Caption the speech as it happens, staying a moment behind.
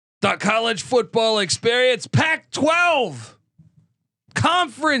The college football experience, Pac-12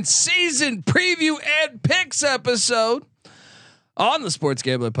 conference season preview and picks episode on the Sports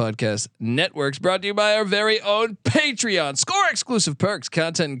Gambling Podcast Networks, brought to you by our very own Patreon. Score exclusive perks,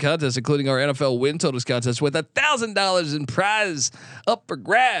 content and contests, including our NFL win totals contest with $1,000 in prize up for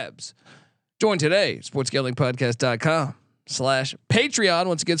grabs. Join today, sportsgamblingpodcast.com/Patreon.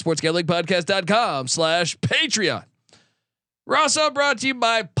 Once again, sportsgamblingpodcast.com/Patreon. We're also brought to you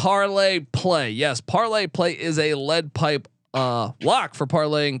by Parlay Play. Yes, Parlay Play is a lead pipe lock for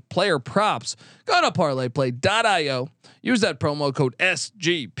parlaying player props. Go to parlayplay.io. Use that promo code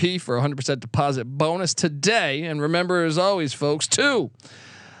SGP for 100% deposit bonus today. And remember, as always, folks, to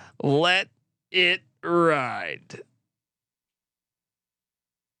let it ride.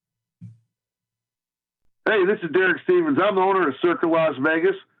 Hey, this is Derek Stevens. I'm the owner of Circa Las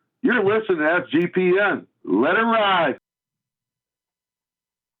Vegas. You're listening to SGPN. Let it ride.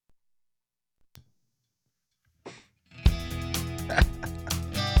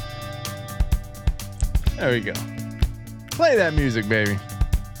 There we go. Play that music, baby.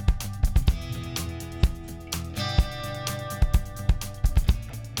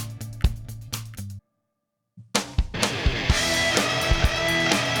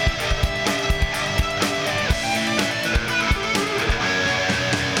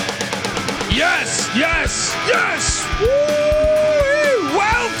 Yes, yes, yes. Woo!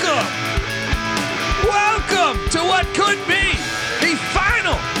 Welcome to what could be the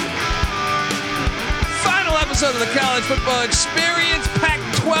final episode of the College Football Experience,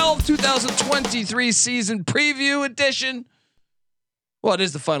 Pac-12 2023 season preview edition. Well, it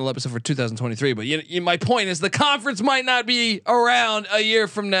is the final episode for 2023, but my point is the conference might not be around a year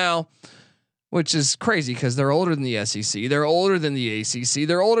from now, which is crazy because they're older than the SEC, they're older than the ACC,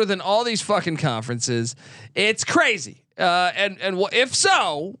 they're older than all these fucking conferences. It's crazy. And if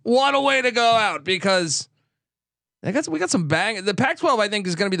so, what a way to go out, because we got some bang. The Pac-12, I think,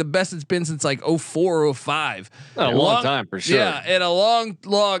 is going to be the best it's been since like 04 or 05. A long time for sure. Yeah, in a long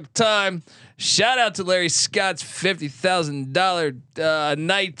time. Shout out to Larry Scott's $50,000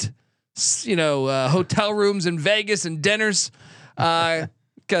 night, hotel rooms in Vegas and dinners.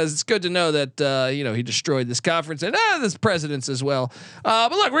 Because it's good to know that he destroyed this conference and this president's as well.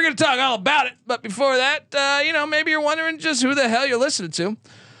 But look, we're going to talk all about it. But before that, maybe you're wondering just who the hell you're listening to.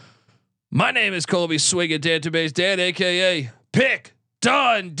 My name is Colby Swig at Database Dan, aka Pick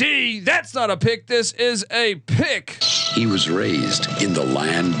Dundee. That's not a pick. This is a pick. He was raised in the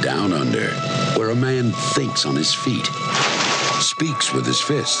land down under, where a man thinks on his feet, speaks with his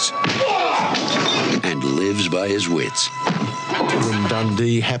fists, and lives by his wits. When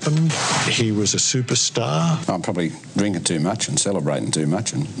Dundee happened, he was a superstar. I'm probably drinking too much and celebrating too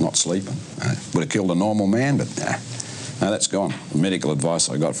much and not sleeping. Would have killed a normal man, but no, that's gone. The medical advice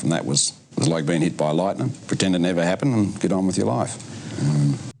I got from that was like being hit by lightning. Pretend it never happened and get on with your life.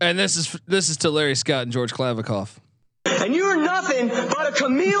 And this is to Larry Scott and George Klavikoff. And you're nothing but a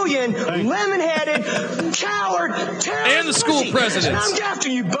chameleon, lemon-headed, coward, terrorist, and the school presidents. And I'm after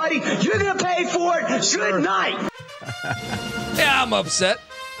you, buddy. You're gonna pay for it. Good night. Yeah, I'm upset.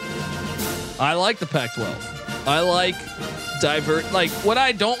 I like the Pac-12. I like what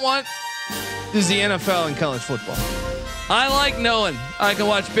I don't want is the NFL and college football. I like knowing I can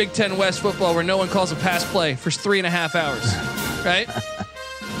watch Big Ten West football where no one calls a pass play for 3.5 hours, right?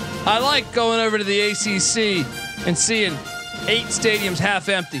 I like going over to the ACC and seeing 8 stadiums half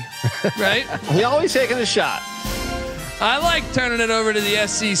empty, right? He always taking a shot. I like turning it over to the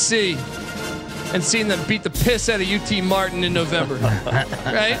SEC and seeing them beat the piss out of UT Martin in November,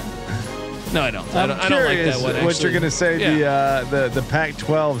 right? No, I don't. I don't like that one. Actually. What you're going to say the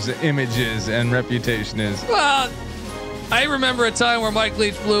Pac-12's images and reputation is? Well, I remember a time where Mike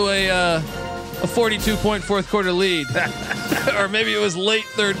Leach blew a 42-point fourth quarter lead, or maybe it was late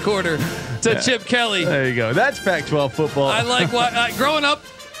third quarter to Chip Kelly. There you go. That's Pac-12 football. I like growing up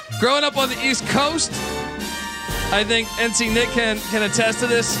on the East Coast. I think NC Nick can attest to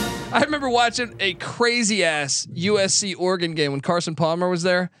this. I remember watching a crazy ass USC Oregon game when Carson Palmer was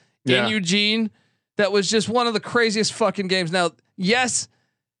there in Eugene. That was just one of the craziest fucking games. Now, yes,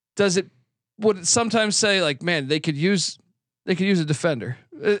 would it sometimes say like, man, they could use a defender.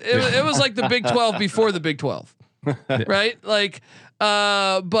 It was like the Big 12 before the Big 12, right? Like,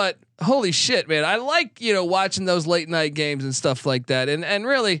 but holy shit, man, I like watching those late night games and stuff like that, and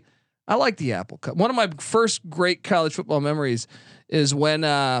really. I like the Apple Cup. One of my first great college football memories is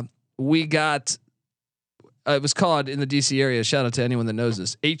when we got. It was called in the DC area. Shout out to anyone that knows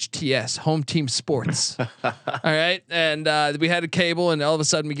this. HTS, Home Team Sports. All right, and we had a cable, and all of a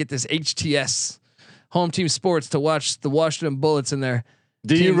sudden we get this HTS, Home Team Sports, to watch the Washington Bullets in their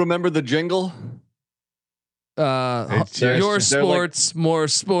Do you remember the jingle? Your sports, more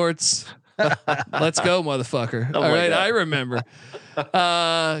sports. Let's go, motherfucker. All right, I remember.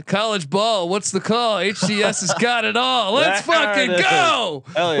 College ball. What's the call? HCS has got it all. Let's fucking go.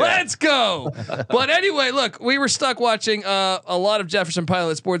 Yeah. Let's go. But anyway, look, we were stuck watching a lot of Jefferson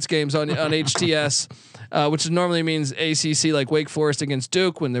Pilot sports games on HTS, which normally means ACC, like Wake Forest against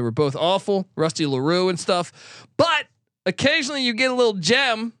Duke, when they were both awful, Rusty LaRue and stuff. But occasionally you get a little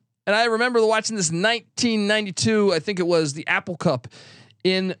gem. And I remember watching this 1992, I think it was the Apple Cup,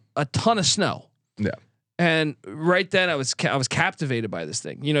 in a ton of snow. Yeah. And right then I was captivated by this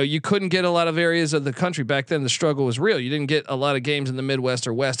thing. You know, you couldn't get a lot of areas of the country back then. The struggle was real. You didn't get a lot of games in the Midwest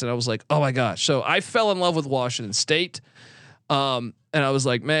or West. And I was like, oh my gosh. So I fell in love with Washington State. And I was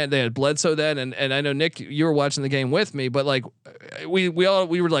like, man, they had Bledsoe then. And I know Nick, you were watching the game with me, but like we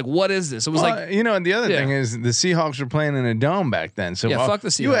were like, what is this? It was like, you know, and the other thing is the Seahawks were playing in a dome back then. So fuck the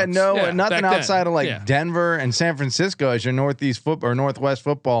Seahawks. You had nothing outside of like Denver and San Francisco as your Northeast football or Northwest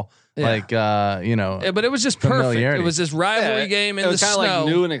football. Like you know, but it was just perfect. It was this rivalry game in the snow. It was kind of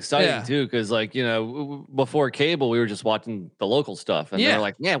like new and exciting too, because like, you know, before cable we were just watching the local stuff, and they're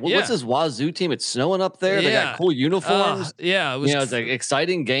like, what's this Wazoo team? It's snowing up there. They got cool uniforms. It was, you know, it's like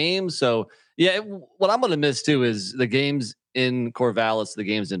exciting games. So what I'm gonna miss too is the games in Corvallis, the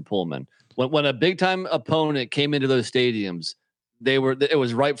games in Pullman. When a big time opponent came into those stadiums, it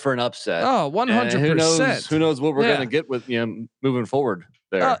was ripe for an upset. Oh, 100%. Who knows what we're gonna get with moving forward.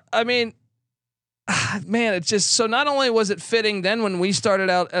 I mean, man, it's just so. Not only was it fitting then when we started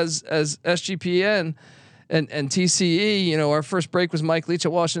out as SGPN and TCE, you know, our first break was Mike Leach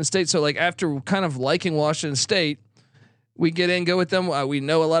at Washington State. So like after kind of liking Washington State, we go with them. We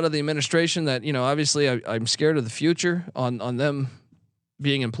know a lot of the administration that, you know, obviously I'm scared of the future on them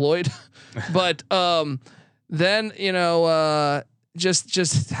being employed, but then, you know,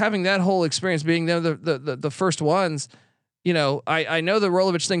 just having that whole experience, being the first ones. You know, I know the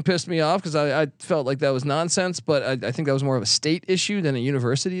Rolovich thing pissed me off because I felt like that was nonsense, but I think that was more of a state issue than a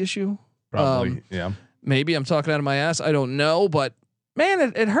university issue. Probably, yeah. Maybe I'm talking out of my ass. I don't know, but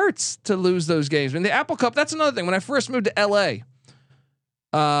man, it hurts to lose those games. I mean, the Apple Cup, that's another thing. When I first moved to LA,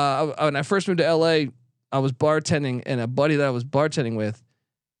 I was bartending, and a buddy that I was bartending with,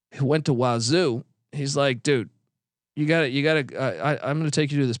 who went to Wazoo, he's like, dude, you gotta, I'm going to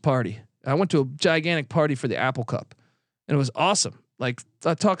take you to this party. I went to a gigantic party for the Apple Cup. And it was awesome. Like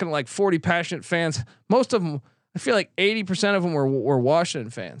talking to like 40 passionate fans. Most of them, I feel like 80% of them were Washington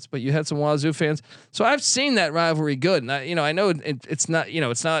fans, but you had some Wazoo fans. So I've seen that rivalry good. And I know it's not, you know,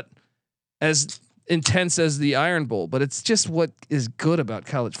 it's not as intense as the Iron Bowl, but it's just what is good about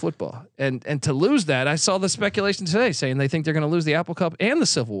college football. And to lose that, I saw the speculation today saying they think they're going to lose the Apple Cup and the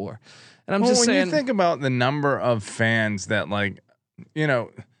Civil War. And I'm just saying, when you think about the number of fans that, like, you know,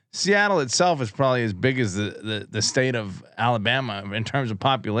 Seattle itself is probably as big as the state of Alabama in terms of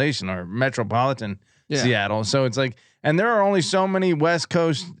population, or metropolitan Seattle. So it's like, and there are only so many West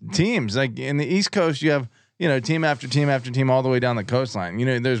Coast teams. Like in the East Coast, you have, you know, team after team after team all the way down the coastline. You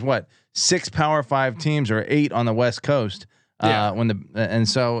know, there's 6 Power 5 teams or 8 on the West Coast. But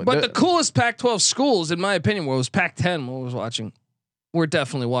the coolest Pac-12 schools, in my opinion, was Pac-10 when I was watching, were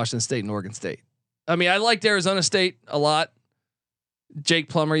definitely Washington State and Oregon State. I mean, I liked Arizona State a lot. Jake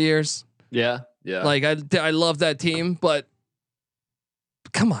Plummer years. Yeah. Like I love that team, but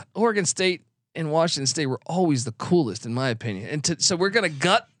come on, Oregon State and Washington State were always the coolest in my opinion. And so we're going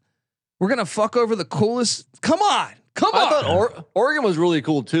to fuck over the coolest. Come on. I thought Oregon was really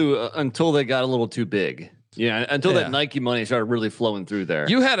cool too, until they got a little too big. Yeah. Until that Nike money started really flowing through there.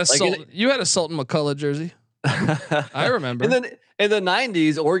 You had a Sultan McCullough jersey. I remember. And then in the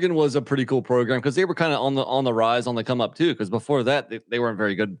 90s, Oregon was a pretty cool program because they were kind of on the rise, on the come up too. Because before that, they weren't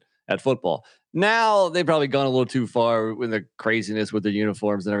very good at football. Now they've probably gone a little too far with the craziness with their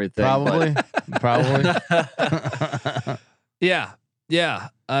uniforms and everything. Probably. Yeah.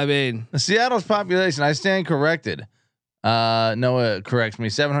 I mean, Seattle's population, I stand corrected. Noah corrects me,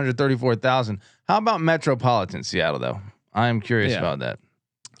 734,000. How about metropolitan Seattle though? I'm curious about that.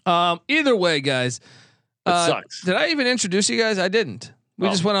 Either way, guys. It sucks. Did I even introduce you guys? I didn't. We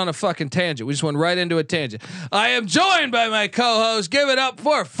just went on a fucking tangent. We just went right into a tangent. I am joined by my co-host. Give it up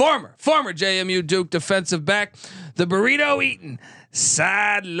for former JMU Duke defensive back, the burrito eating,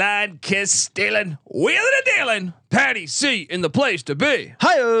 sideline kiss stealing, wheeling and dealing, Patty C in the place to be.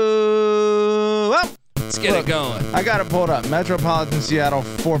 Hi-oh. Well, let's get it going. I got it pulled up. Metropolitan Seattle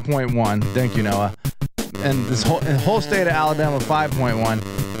 4.1. Thank you, Noah. And this whole state of Alabama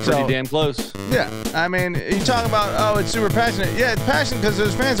 5.1. Pretty damn close. Yeah, I mean, you talk about it's super passionate. Yeah, it's passionate because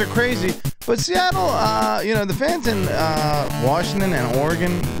those fans are crazy. But Seattle, the fans in Washington and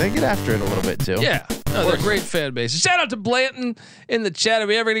Oregon, they get after it a little bit too. Yeah, no, they're great fan base. Shout out to Blanton in the chat. Are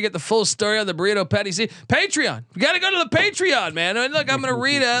we ever gonna get the full story on the burrito patty? See, Patreon. We got to go to the Patreon, man. I mean, look, I'm gonna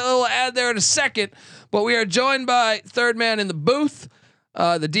read a little ad there in a second. But we are joined by third man in the booth,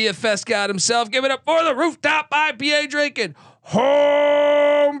 the DFS god himself. Give it up for the rooftop IPA drinking,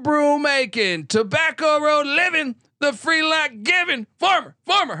 homebrew making, tobacco road living, the free lack giving, former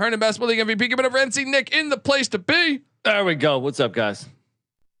Herndon Basketball League MVP. Give it up for NC Nick in the place to be. There we go. What's up, guys?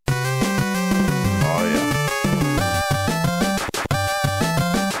 Oh yeah.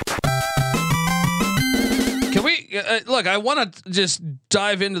 Can we look? I want to just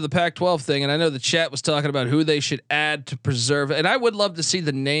dive into the Pac-12 thing, and I know the chat was talking about who they should add to preserve, and I would love to see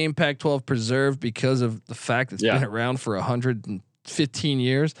the name Pac-12 preserved because of the fact it's been around for 115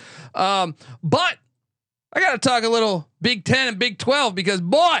 years. But I got to talk a little Big 10 and Big 12 because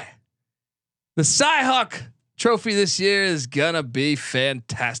boy, the Cy-Hawk Trophy this year is gonna be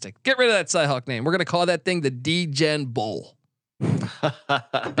fantastic. Get rid of that Cy-Hawk name. We're gonna call that thing the D-Gen Bowl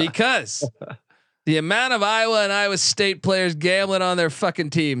because the amount of Iowa and Iowa State players gambling on their fucking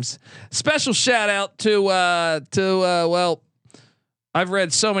teams. Special shout out to well, I've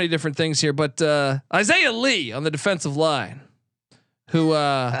read so many different things here, but Isaiah Lee on the defensive line, who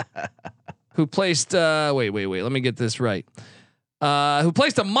placed wait, let me get this right. Who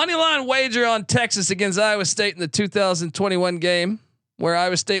placed a money line wager on Texas against Iowa State in the 2021 game where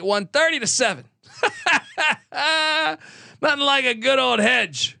Iowa State won 30-7. Nothing like a good old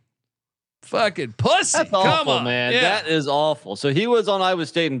hedge. Fucking pussy. That's Come awful, on, man. Yeah. That is awful. So he was on Iowa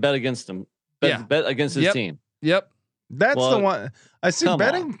State and bet against them. Bet against his team. Yep. That's the one. I see come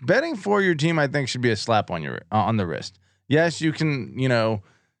betting for your team. I think should be a slap on your on the wrist. Yes, you can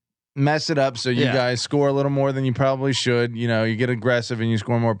mess it up so you guys score a little more than you probably should. You get aggressive and you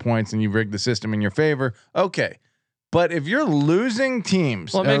score more points and you rig the system in your favor. Okay. But if you're losing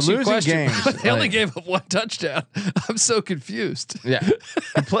teams, well, it makes you losing question. games, They only gave up one touchdown. I'm so confused. Yeah,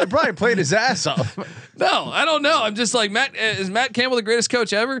 he probably played his ass off. No, I don't know. I'm just like Matt. Is Matt Campbell the greatest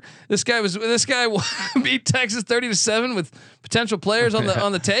coach ever? This guy beat Texas 30-7 with potential players on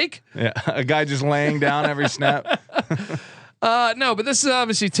the take. Yeah, a guy just laying down every snap. No, but this is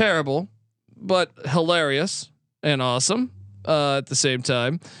obviously terrible, but hilarious and awesome at the same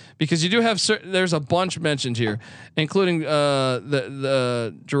time, because you do have there's a bunch mentioned here, including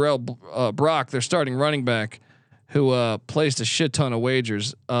the Jarrell Brock, their starting running back, who placed a shit ton of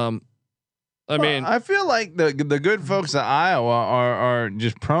wagers. I mean, I feel like the good folks at Iowa are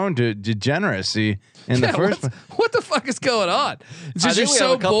just prone to degeneracy in the first. What the fuck is going on? It's just I you're think we so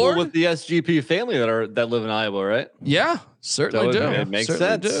have a couple bored with the SGP family that live in Iowa, right? Yeah, certainly So do. it makes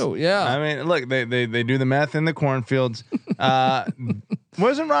Certainly sense. do. Yeah. I mean, look, they do the math in the cornfields.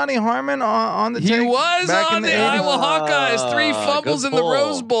 Wasn't Ronnie Harmon on the He take was back on in the 80s? Iowa Hawkeyes. 3 fumbles good in the pull.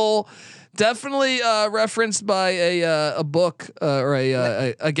 Rose Bowl. Definitely referenced by a book or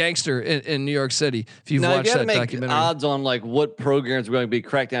a gangster in New York City. If you've Now, if watched you had that to make documentary, odds on like what programs are going to be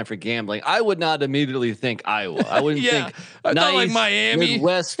cracked down for gambling, I would not immediately think Iowa. I wouldn't Yeah. think I thought like nice, Miami.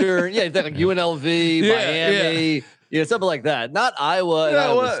 Midwestern. Yeah, you think like UNLV, Miami. Yeah, something like that. Not Iowa and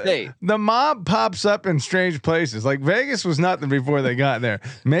Iowa State. The mob pops up in strange places. Like Vegas was nothing before they got there.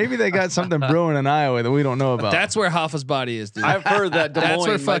 Maybe they got something brewing in Iowa that we don't know about. that's where Hoffa's body is, dude. I've heard that Des That's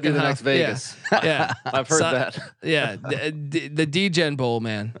where Moines might be fucking the next Vegas. Yeah, I've heard that. Yeah, the D-Gen Bowl,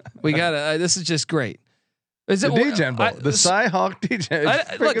 man. We got this is just great. Is the it D-Gen Bowl, the Cy-Hawk D-Gen.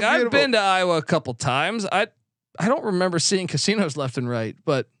 Look, I've been to Iowa a couple times. I don't remember seeing casinos left and right,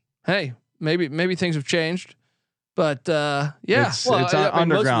 but hey, maybe things have changed. But yeah, It's underground.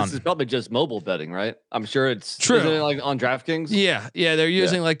 Most of this is probably just mobile betting, right? I'm sure it's True. Isn't it like on DraftKings? yeah, they're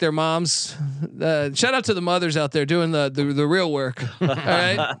using like their moms. Shout out to the mothers out there doing the real work. All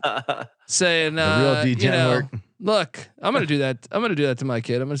right, saying real D-Gen work. Look, I'm gonna do that. I'm gonna do that to my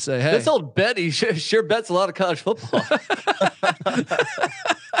kid. I'm gonna say, hey, This old Betty sure bets a lot of college football.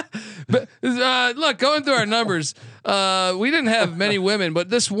 But look, going through our numbers, we didn't have many women, but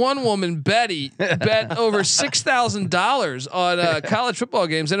this one woman, Betty, bet over $6,000 on college football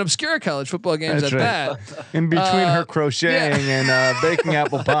games and obscure college football games That's at right. that. In between her crocheting and baking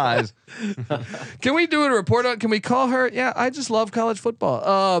apple pies. Can we do a report on? Can we call her? Yeah, I just love college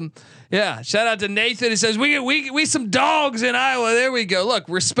football. Yeah, shout out to Nathan. He says we some dogs in Iowa. There we go. Look,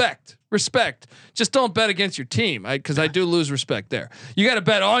 respect. Just don't bet against your team, because I do lose respect there. You got to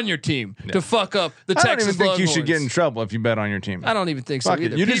bet on your team to fuck up the Texas I don't even think you should Longhorns. get in trouble if you bet on your team. I don't even think Fuck so it.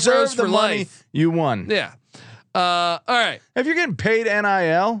 either. You Pete Rose deserve the for money. life. You won. Yeah. All right. If you're getting paid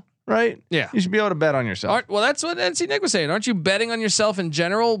NIL, right? Yeah. You should be able to bet on yourself. Well, that's what NC Nick was saying. Aren't you betting on yourself in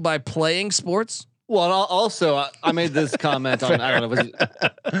general by playing sports? Well, and also I made this comment on, I don't know,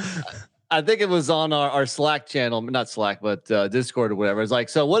 I think it was on our Slack channel, not Slack, but Discord or whatever. It's like,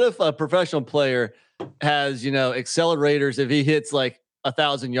 so what if a professional player has, accelerators? If he hits like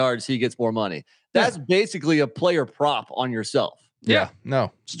 1,000 yards, he gets more money. That's basically a player prop on yourself. Yeah.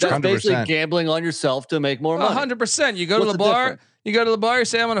 No. That's 100%. basically gambling on yourself to make more money. 100%. You go to the bar. difference? You go to the bar. You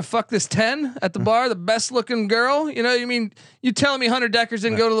say, "I'm gonna fuck this 10 at the bar, the best looking girl." You telling me Hunter Deckers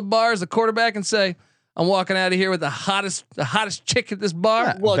didn't go to the bar as a quarterback and say, "I'm walking out of here with the hottest chick at this bar."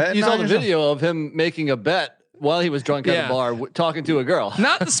 Yeah. Well, Betting you saw on the yourself. video of him making a bet while he was drunk at the bar, talking to a girl.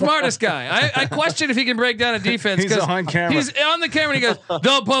 Not the smartest guy. I question if he can break down a defense. He's on camera. He's on the camera and he goes,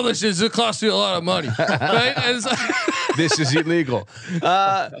 "Don't publish this. It costs you a lot of money." Right? And it's like, This is illegal.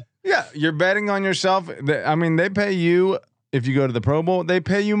 Yeah, you're betting on yourself. They pay you if you go to the Pro Bowl. They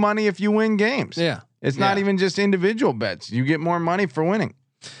pay you money if you win games. yeah. It's not even just individual bets. You get more money for winning.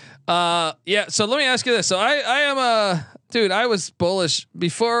 Yeah. So let me ask you this. So I am dude, I was bullish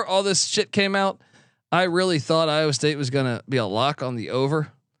before all this shit came out. I really thought Iowa State was going to be a lock on the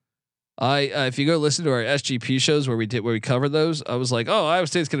over. If you go listen to our SGP shows where we covered those, I was like, "Oh, Iowa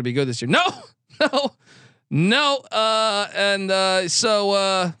State's going to be good this year." No.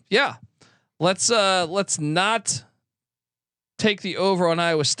 Yeah, let's not take the over on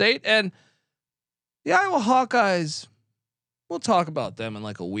Iowa State and the Iowa Hawkeyes. We'll talk about them in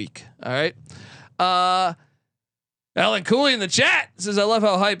like a week. All right. Alan Cooley in the chat says, "I love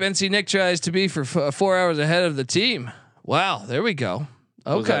how hype NC Nick tries to be for 4 hours ahead of the team." Wow, there we go.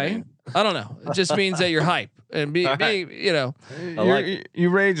 Okay, I don't know. It just means that you're hype and be You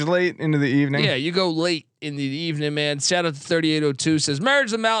rage late into the evening. Yeah, you go late in the evening, man. Shout out to 3802 says,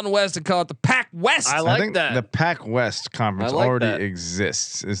 "Merge the Mountain West and call it the Pac West." I think that. the Pac West conference already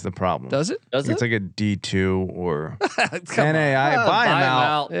exists. Is the problem? Does it? It's like a D2 or Come on. NAI. Buy them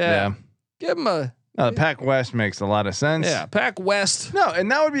out. Yeah. Give them a The Pac West makes a lot of sense. yeah. Pac West. No,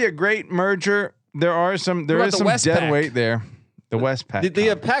 and that would be a great merger. There is some about the West dead Pac? weight there. The West Pac.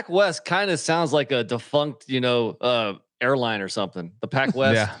 The Pac West kind of sounds like a defunct, airline or something. The Pac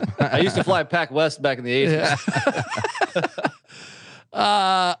West. Yeah. I used to fly Pac West back in the 80s.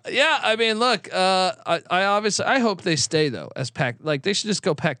 Yeah. I mean, look. I hope they stay though as Pac. Like they should just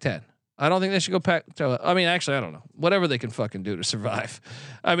go Pac-10. I don't think they should go Pac. I mean, actually, I don't know. Whatever they can fucking do to survive.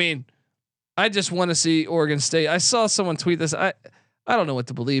 I mean, I just want to see Oregon State. I saw someone tweet this. I don't know what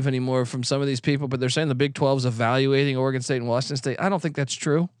to believe anymore from some of these people, but they're saying the Big 12 is evaluating Oregon State and Washington State. I don't think that's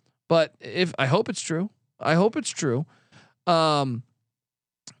true, but I hope it's true. Yeah,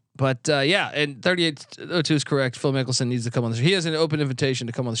 and 3802 is correct. Phil Mickelson needs to come on the show. He has an open invitation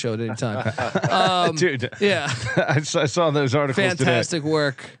to come on the show at any time. Dude, yeah, I saw those articles fantastic today.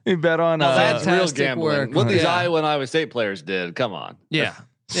 work. He bet on That's real fantastic gambling. work. What these Yeah. Iowa and Iowa State players did. Come on. Yeah.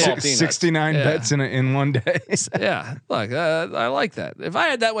 Small peanuts. 69 Yeah. bets in one day. Yeah, look, I like that. If I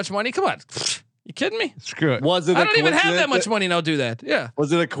had that much money, come on, you kidding me? Screw it. Was it? I don't even have that much money, and I'll do that. Yeah.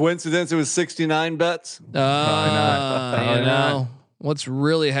 Was it a coincidence? It was 69 bets. Probably You know what's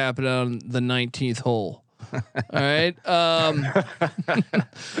really happening on the 19th hole. All right,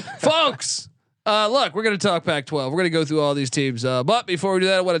 folks. Look, we're going to talk Pac-12. We're going to go through all these teams. But before we do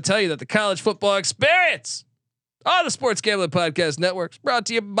that, I want to tell you that the college football experience on the Sports Gambling Podcast Network is brought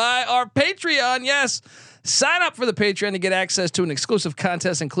to you by our Patreon. Yes. Sign up for the Patreon to get access to an exclusive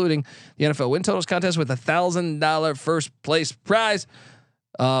contest, including the NFL win totals contest with $1,000 first place prize.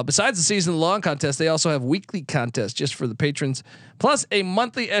 Besides the season-long contest, they also have weekly contests just for the patrons, plus a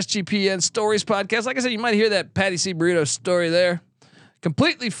monthly SGPN Stories podcast. Like I said, you might hear that Patty C. Burrito story there.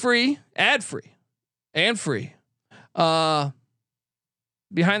 Completely free, ad-free, and free.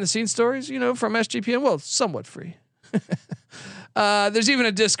 Behind-the-scenes stories, from SGPN. Well, somewhat free. There's even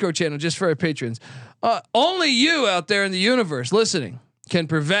a Discord channel just for our patrons. Only you out there in the universe listening can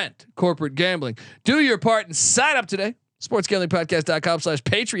prevent corporate gambling. Do your part and sign up today.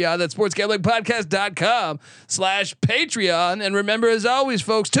 SportsGamblingPodcast.com/Patreon. That's SportsGamblingPodcast.com/Patreon. And remember, as always,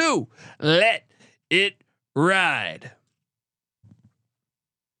 folks, to let it ride.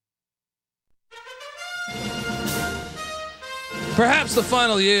 Perhaps the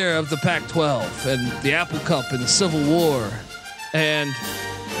final year of the Pac-12 and the Apple Cup and the Civil War, and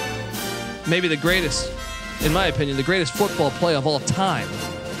maybe the greatest, in my opinion, the greatest football play of all time.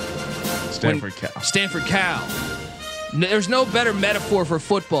 Stanford Cal. Stanford Cal. There's no better metaphor for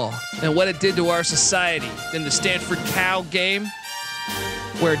football and what it did to our society than the Stanford Cal game,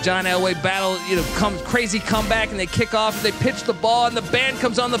 where John Elway battle, comes crazy comeback and they kick off and they pitch the ball and the band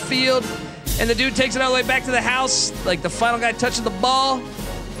comes on the field and the dude takes it all the way back to the house, like the final guy touching the ball.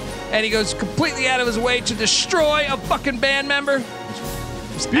 and he goes completely out of his way to destroy a fucking band member.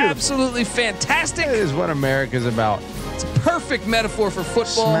 It's absolutely fantastic. It is what America's about. It's a perfect metaphor for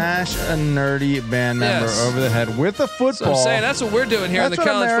football. Smash a nerdy band member over the head with a football. So I'm saying that's what we're doing here in the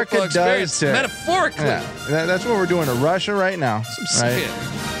college football experience. Metaphorically. Yeah, that's what we're doing to Russia right now. Right?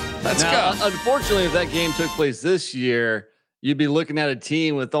 Let's now, go. Unfortunately, if that game took place this year, you'd be looking at a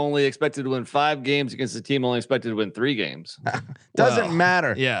team with only expected to win 5 games against a team only expected to win 3 games. Doesn't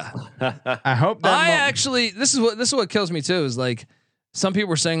matter. Yeah. I hope that. This is what kills me too. Is like some people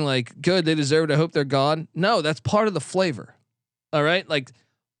were saying like, good, they deserve it. I hope they're gone. No, that's part of the flavor. All right, like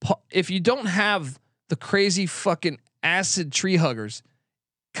if you don't have the crazy fucking acid tree huggers,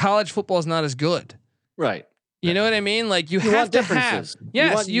 college football is not as good. Right. You know what I mean? Like you have to have.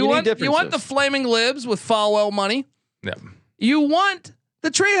 Yes, you want the flaming libs with Falwell money. Yeah. You want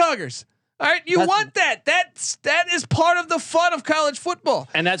the tree huggers. All right, you want that. That is part of the fun of college football.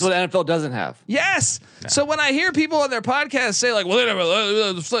 And that's what NFL doesn't have. Yes. No. So when I hear people on their podcast say like, well, they never,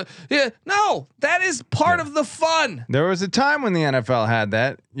 yeah, no, that is part of the fun. There was a time when the NFL had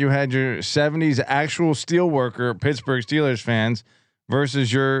that. You had your 70s actual steelworker Pittsburgh Steelers fans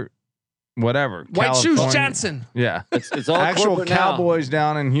versus your whatever White Shoes Johnson. Yeah, it's all actual Cowboys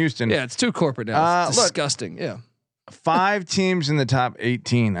down in Houston. Yeah, it's too corporate now. It's disgusting. Yeah. 5 teams in the top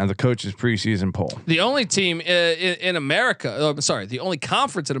 18 of the coaches preseason poll. The only team in America, the only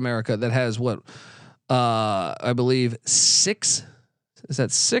conference in America that has what I believe 6. Is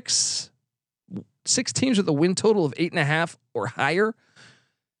that 6? 6 teams with a win total of 8.5 or higher.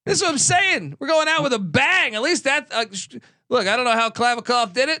 This is what I'm saying. We're going out with a bang. At least that. Look, I don't know how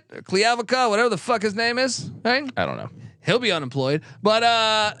Klavikov did it. Or Kliavakov, whatever the fuck his name is. Right? I don't know. He'll be unemployed. But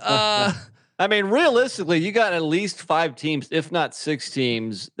I mean, realistically, you got at least 5 teams, if not 6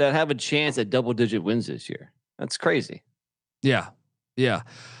 teams, that have a chance at double-digit wins this year. That's crazy. Yeah.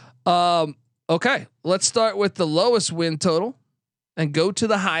 Okay, let's start with the lowest win total and go to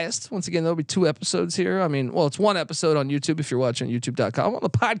the highest. Once again, there'll be 2 episodes here. I mean, well, it's 1 episode on YouTube if you're watching youtube.com. On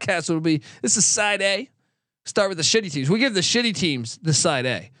the podcast, it'll be, this is side A. Start with the shitty teams. We give the shitty teams the side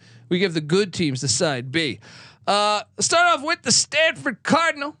A. We give the good teams the side B. Start off with the Stanford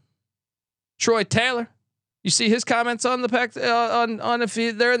Cardinal. Troy Taylor, you see his comments on the pack on if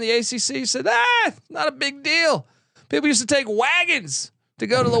they're in the ACC. He said, not a big deal. People used to take wagons to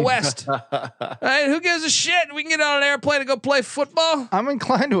go to the West. Right? Who gives a shit? We can get on an airplane and go play football. I'm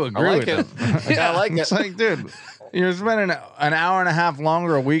inclined to agree with him. I like it. It's like, dude, you're spending an hour and a half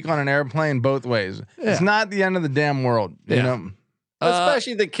longer a week on an airplane both ways. Yeah. It's not the end of the damn world, you know.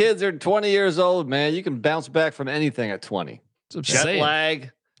 Especially the kids are 20 years old, man. You can bounce back from anything at 20. Jet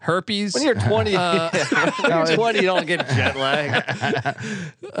lag. Herpes. When you're 20, when you're 20, you don't get jet lag.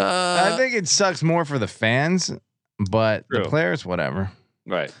 I think it sucks more for the fans, but the players, whatever.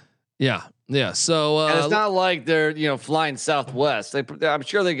 Right. Yeah. So and it's not like they're flying Southwest. I'm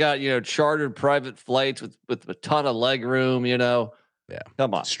sure they got chartered private flights with a ton of leg room. Yeah.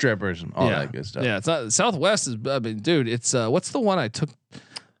 Come on, strippers and all that good stuff. Yeah. It's not Southwest is. I mean, dude, it's what's the one I took?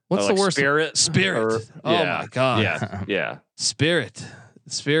 What's the worst? Spirit. Oh my god. Yeah. Spirit.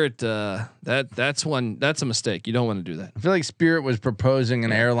 That's a mistake. You don't want to do that. I feel like Spirit was proposing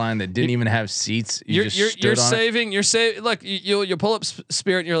an airline that didn't even have seats. You're saving. Look, you pull up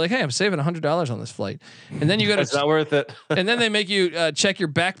Spirit and you're like, hey, I'm saving $100 on this flight, and then you go to. It's not worth it. And then they make you check your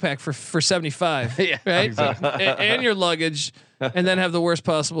backpack for $75, right? Exactly. and your luggage, and then have the worst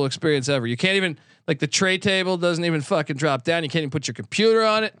possible experience ever. You can't even the tray table doesn't even fucking drop down. You can't even put your computer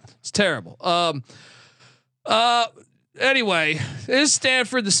on it. It's terrible. Anyway, is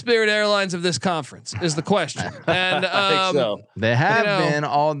Stanford the Spirit Airlines of this conference? Is the question, and I think so. They have been,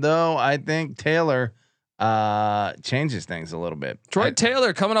 although I think Taylor changes things a little bit. Troy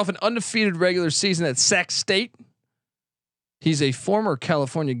Taylor coming off an undefeated regular season at Sac State. He's a former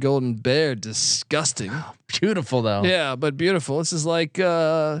California Golden Bear. Disgusting, beautiful though. Yeah, but beautiful. This is like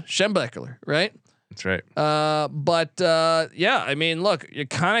Schembechler, right? That's right. Yeah, I mean, look, you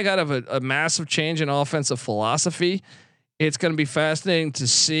kind of got to have a massive change in offensive philosophy. It's going to be fascinating to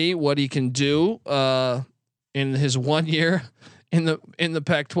see what he can do in his 1 year in the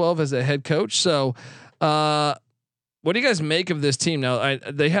Pac-12 as a head coach. So, what do you guys make of this team now?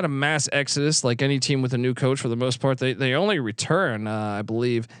 They had a mass exodus, like any team with a new coach. For the most part, they only return, I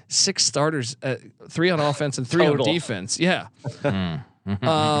believe, 6 starters, 3 on offense and 3 Total. on defense. Yeah.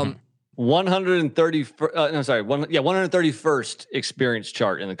 131st experience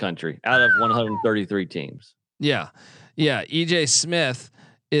chart in the country out of 133 teams. Yeah. EJ Smith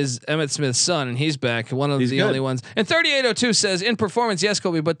is Emmitt Smith's son, and he's back. One of the only ones. And 3802 says in performance, yes,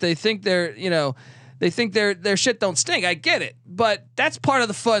 Kobe, but they think they're They think their shit don't stink. I get it, but that's part of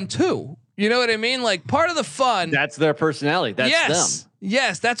the fun too. You know what I mean? Like part of the fun. That's their personality. That's them.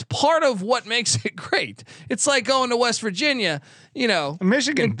 Yes, that's part of what makes it great. It's like going to West Virginia, you know.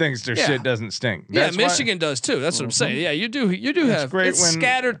 Michigan thinks their shit doesn't stink. That's Michigan does too. That's what I'm saying. Yeah, you do have great it's when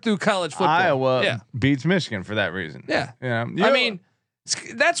scattered through college football. Iowa beats Michigan for that reason. Yeah. I mean,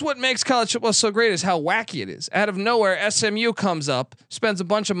 that's what makes college football so great is how wacky it is. Out of nowhere, SMU comes up, spends a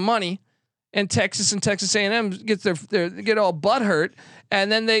bunch of money, and Texas A&M gets get all butthurt,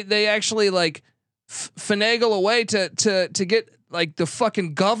 and then they actually like finagle away to get like the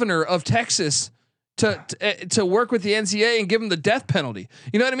fucking governor of Texas to work with the NCAA and give him the death penalty.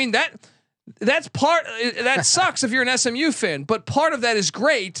 You know what I mean? That's part that sucks if you're an SMU fan, but part of that is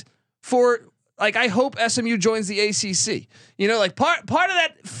great for like I hope SMU joins the ACC. You know, like part of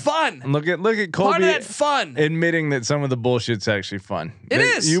that fun. Look at Kobe. Part of that fun. Admitting that some of the bullshit's actually fun. It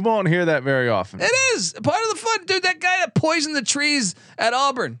is. You won't hear that very often. It is part of the fun, dude. That guy that poisoned the trees at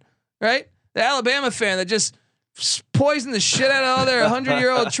Auburn, right? The Alabama fan that just poisoned the shit out of all their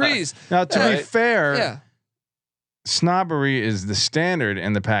 100-year-old trees. Now, to be fair, snobbery is the standard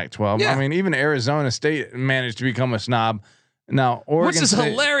in the Pac-12. Yeah. I mean, even Arizona State managed to become a snob. Now, Oregon which is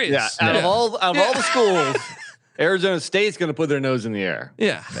State, hilarious. Yeah, out of all the schools, Arizona State's going to put their nose in the air.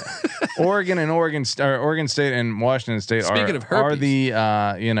 Yeah. Oregon State and Washington State Speaking of herpes. are the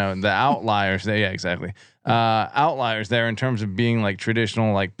the outliers. Exactly. Outliers there in terms of being like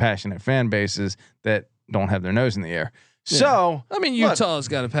traditional, like passionate fan bases that don't have their nose in the air. Yeah. So I mean, Utah's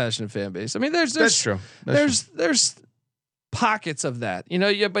got a passionate fan base. I mean, there's that's true. There's pockets of that, you know.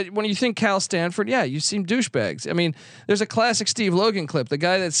 Yeah, but when you think Cal Stanford, you seem douchebags. I mean, there's a classic Steve Logan clip. The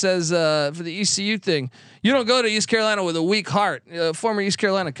guy that says for the ECU thing, you don't go to East Carolina with a weak heart. Former East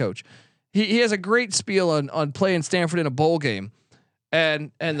Carolina coach. He has a great spiel on playing Stanford in a bowl game.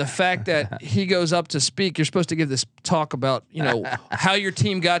 And the fact that he goes up to speak, you're supposed to give this talk about, you know, how your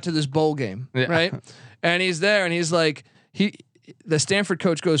team got to this bowl game, right? And he's there and he's like, the Stanford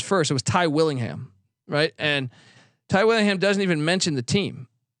coach goes first. It was Ty Willingham, right? And Ty Willingham doesn't even mention the team.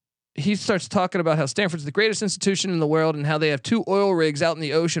 He starts talking about how Stanford's the greatest institution in the world and how they have 2 oil rigs out in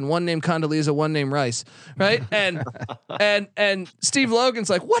the ocean, one named Condoleezza, one named Rice, right? And Steve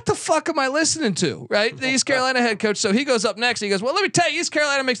Logan's like, what the fuck am I listening to, right? The East Carolina head coach. So he goes up next and he goes, well, let me tell you, East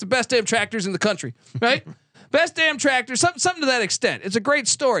Carolina makes the best damn tractors in the country, right? Best damn tractors, something to that extent. It's a great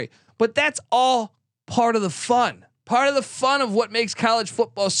story, but that's all part of the fun. Part of the fun of what makes college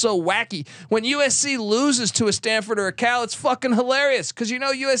football so wacky. When USC loses to a Stanford or a Cal, it's fucking hilarious because you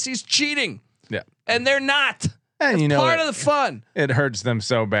know USC's cheating. Yeah, and they're not. And it's you know, part of the fun. It hurts them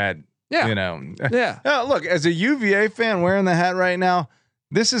so bad. Yeah, you know. Yeah. Look, as a UVA fan wearing the hat right now,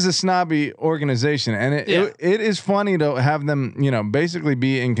 this is a snobby organization, and it is funny to have them, you know, basically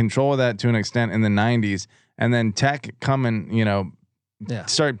be in control of that to an extent in the '90s, and then Tech come and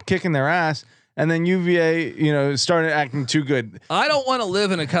start kicking their ass. And then UVA, you know, started acting too good. I don't want to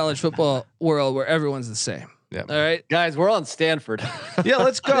live in a college football world where everyone's the same. Yeah. All right, guys, we're on Stanford. Yeah,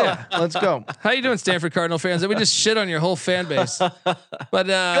 let's go. Let's go. How you doing, Stanford Cardinal fans? We just shit on your whole fan base.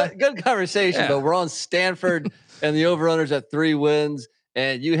 But good conversation. But we're on Stanford, and the over/under's at 3 wins,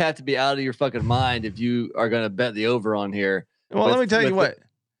 and you have to be out of your fucking mind if you are going to bet the over on here. Well, let me tell you what.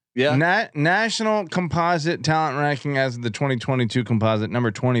 Yeah. National composite talent ranking as of the 2022 composite, number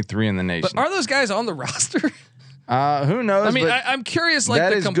 23 in the nation. But are those guys on the roster? Who knows? I mean, I'm curious. Like that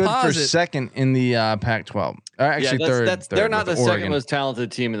the is composite. good for second in the Pac-12. Actually, third. They're not the Oregon. second most talented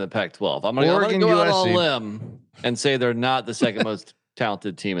team in the Pac-12. I'm gonna go out on a limb and say they're not the second most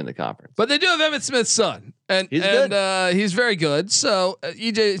talented team in the conference. But they do have Emmitt Smith's son, and he's very good. So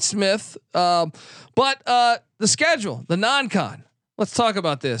EJ Smith. But the schedule, the non-con. Let's talk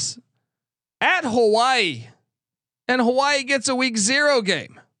about this. At Hawaii, and Hawaii gets a week 0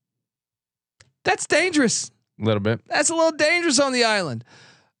 game. That's dangerous. A little bit. That's a little dangerous on the island.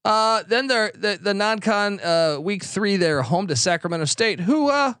 Then they're the non-con week 3. They're home to Sacramento State, who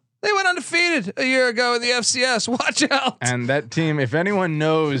they went undefeated a year ago in the FCS. Watch out. And that team, if anyone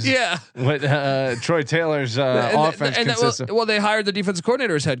knows, what Troy Taylor's offense consists of. Well, they hired the defensive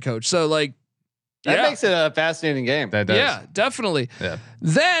coordinator as head coach, so like. That makes it a fascinating game. That does. Yeah, definitely. Yeah.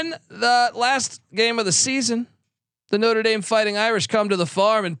 Then the last game of the season, the Notre Dame Fighting Irish come to the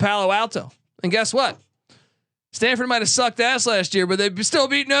Farm in Palo Alto. And guess what? Stanford might have sucked ass last year, but they still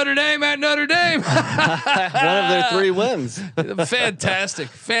beat Notre Dame at Notre Dame. One of their 3 wins. Fantastic.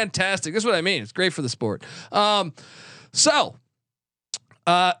 Fantastic. That's what I mean. It's great for the sport.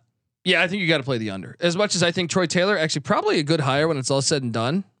 Yeah, I think you got to play the under. As much as I think Troy Taylor actually probably a good hire when it's all said and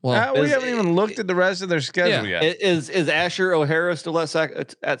done. Well, we haven't even looked at the rest of their schedule yet. Is Asher O'Hara still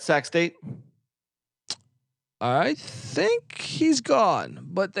at Sac State? I think he's gone,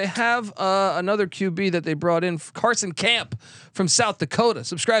 but they have another QB that they brought in, Carson Camp from South Dakota.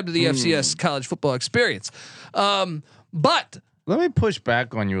 Subscribe to the FCS College Football Experience. But let me push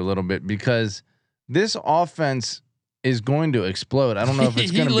back on you a little bit because this offense is going to explode. I don't know if it's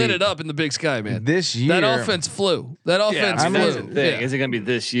going to be. He lit it up in the Big Sky, man. This year, that offense flew. That offense flew. That's the thing. Is it going to be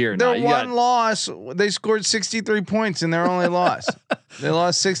this year? Their one loss, they scored 63 points in their only loss. They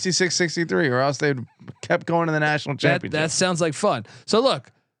lost 66-63, or else they kept going to the national championship. That sounds like fun. So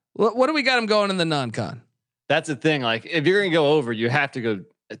look, what do we got them going in the non-con? That's the thing. Like, if you're going to go over, you have to go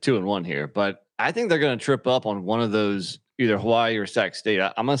 2-1 here. But I think they're going to trip up on one of those, either Hawaii or Sac State.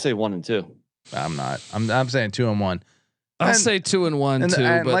 I'm going to say 1-2. I'm not. I'm saying 2-1. I'll say 2-1 too.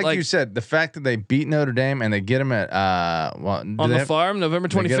 And but like you said, the fact that they beat Notre Dame and they get them at on the farm, November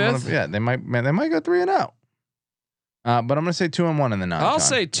 25th. Yeah, they might go 3-0. But I'm gonna say 2-1 in the non. I'll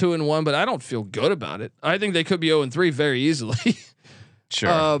say 2-1, but I don't feel good about it. I think they could be 0-3 very easily.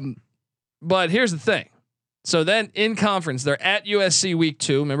 Sure. But here's the thing. So then in conference, they're at USC week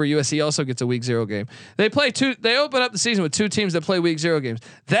 2. Remember, USC also gets a week 0 game. They open up the season with 2 teams that play week 0 games.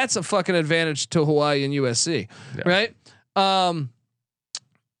 That's a fucking advantage to Hawaii and USC, right?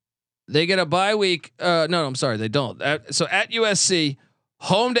 They get a bye week. No, I'm sorry, they don't. So at USC,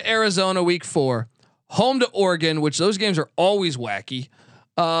 home to Arizona week 4, home to Oregon, which those games are always wacky.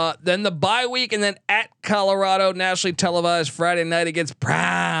 Then the bye week, and then at Colorado, nationally televised Friday night against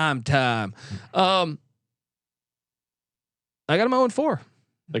prime time. I got them 0-4.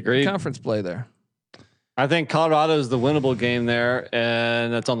 Agreed. Conference play there. I think Colorado is the winnable game there,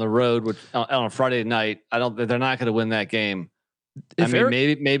 and that's on the road, which on a Friday night. They're not going to win that game.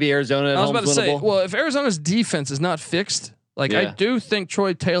 Maybe Arizona. I was about to say, well, if Arizona's defense is not fixed, I do think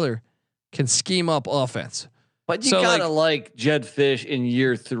Troy Taylor can scheme up offense. But you gotta like Jed Fish in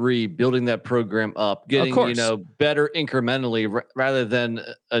year 3, building that program up, getting better incrementally rather than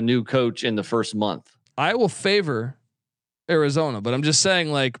a new coach in the first month. I will favor Arizona, but I'm just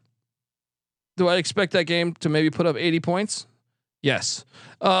saying, do I expect that game to maybe put up 80 points? Yes.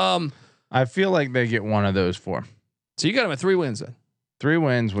 I feel like they get one of those 4. So you got them at 3 wins then. 3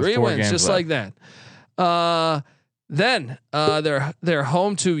 wins with 4 games just left. like that. Then they're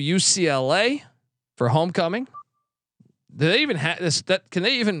home to UCLA for homecoming. Do they even have this? Can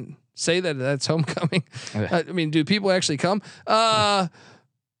they even say that that's homecoming? I mean, do people actually come?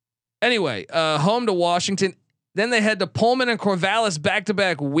 Anyway, home to Washington. Then they head to Pullman and Corvallis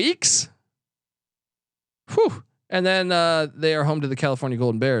back-to-back weeks. Whew. And then they are home to the California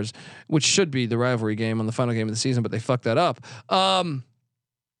Golden Bears, which should be the rivalry game on the final game of the season, but they fucked that up.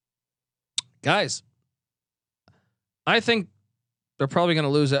 Guys, I think they're probably going to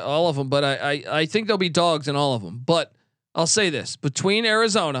lose all of them, but I think they'll be dogs in all of them. But I'll say this: between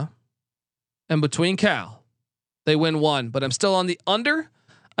Arizona and between Cal, they win 1. But I'm still on the under.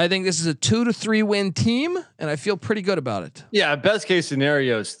 I think this is a 2 to 3 win team, and I feel pretty good about it. Yeah, best case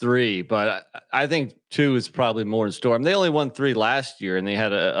scenario is 3, but I think 2 is probably more in store. I mean, they only won 3 last year, and they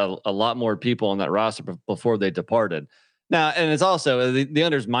had a lot more people on that roster before they departed. Now, and it's also the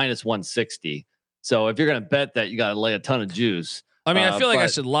under is -160. So if you're going to bet that, you got to lay a ton of juice. I mean, I feel like I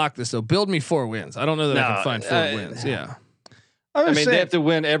should lock this though. Build me 4 wins. I don't know that I can find 4 wins. Yeah. I mean, they have to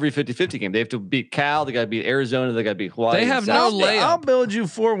win every 50-50 game. They have to beat Cal. They got to beat Arizona. They got to beat Hawaii. They have no layup. I'll build you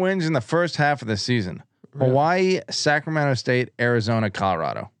 4 wins in the first half of the season. Really? Hawaii, Sacramento State, Arizona,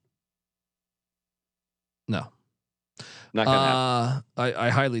 Colorado. No. Not gonna happen. I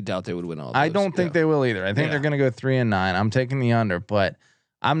highly doubt they would win all. I don't think they will either. I think they're going to go 3-9. I'm taking the under, but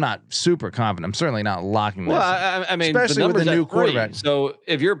I'm not super confident. I'm certainly not locking this. Well, I mean, especially with the new quarterback. So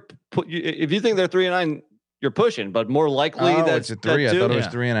if you think they're 3-9, you're pushing, but more likely that's a 3. I thought it was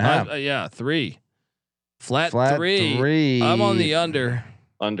 3.5. Yeah, 3. Flat 3. I'm on the under.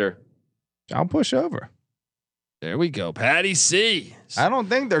 Under. I'll push over. There we go. Patty C. I don't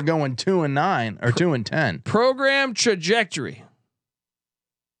think they're going 2-9 or 2-10. Program trajectory.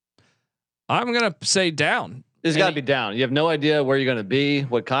 I'm gonna say down. It's got to be down. You have no idea where you're going to be,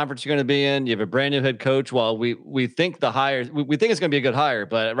 what conference you're going to be in. You have a brand new head coach. While we think the hire, we think it's going to be a good hire,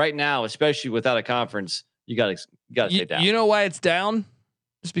 but right now, especially without a conference, you got to stay down. You know why it's down?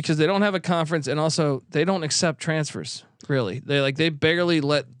 Just because they don't have a conference, and also they don't accept transfers. Really, they barely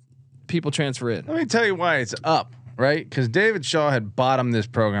let people transfer in. Let me tell you why it's up, right? Because David Shaw had bottomed this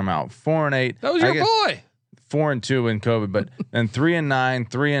program out 4-8. That was your boy. 4-2 in COVID, but then 3-9,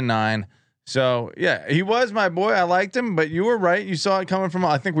 3-9. So yeah, he was my boy. I liked him, but you were right. You saw it coming from.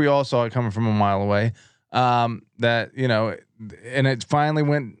 I think we all saw it coming from a mile away. That and it finally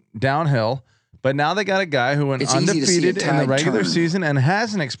went downhill. But now they got a guy who went It's easy to see a undefeated in the tide regular turn. season and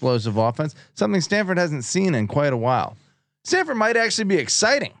has an explosive offense, something Stanford hasn't seen in quite a while. Stanford might actually be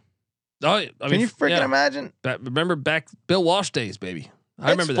exciting. Oh, I Can mean, you freaking yeah. imagine? Remember back Bill Walsh days, baby.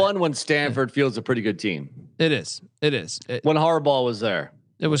 I remember It's fun when Stanford fields a pretty good team. that. It is. It is. When Harbaugh was there,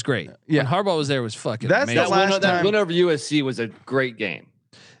 It was great. Yeah. When Harbaugh was there, it was fucking That's amazing. the last that time- win over USC was a great game.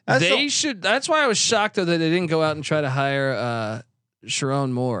 That's They should. That's why I was shocked though that they didn't go out and try to hire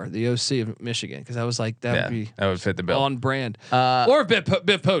Sharon Moore, the OC of Michigan, because I was like that would be that would fit the bill. on brand. Uh, Or Biff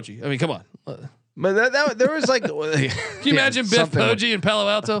Poggi. I mean, come on. But that there was like, Can you imagine Biff Poggi in Palo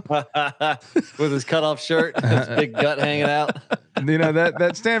Alto? With his cutoff shirt, his big gut hanging out. You know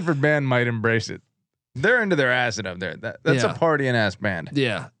that Stanford band might embrace it. They're into their acid up there. That's Yeah. a partying ass band.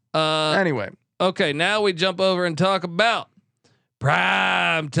 Yeah. Anyway, Okay, now we jump over and talk about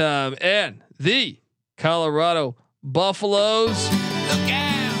prime time and the Colorado Buffaloes. Look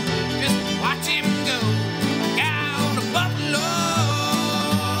out, just watch him go. Down to Buffalo.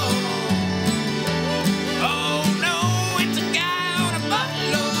 Oh no, it's a guy on a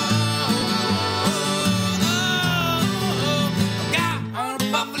Buffalo. A guy on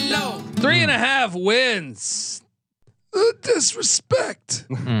a Buffalo. 3.5 wins. Disrespect.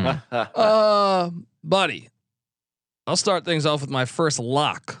 Buddy, I'll start things off with my first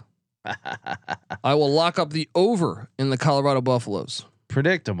lock. I will lock up the over in the Colorado Buffaloes.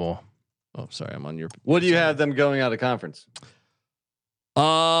 predictable. Oh, sorry, I'm on your. What do you have them going out of conference?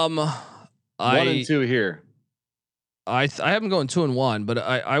 1 and 2 here. I have them going 2-1, but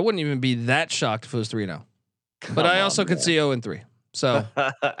I wouldn't even be that shocked if it was 3-0. But I also could see 0-3. So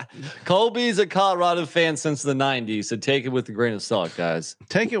Colby's a Colorado fan since the 90s, so take it with a grain of salt, guys.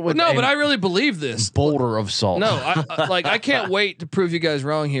 Take it with no, a but I really believe this. boulder of salt. No, I can't wait to prove you guys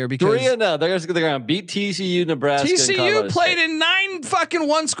wrong here because 3-0. They're going to beat TCU, Nebraska. and TCU Colorado played State. in 9 fucking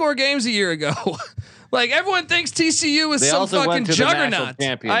 1-score games a year ago. Like everyone thinks TCU is They some also fucking went to the national juggernaut.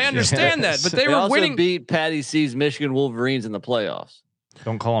 championship. I understand that, but they were also winning. beat Patty C's Michigan Wolverines in the playoffs.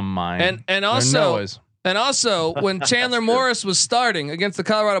 Don't call them mine. And They're also Noah's. and also when Chandler Morris was starting against the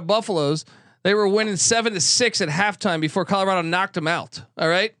Colorado Buffaloes, they were winning 7-6 at halftime before Colorado knocked them out. All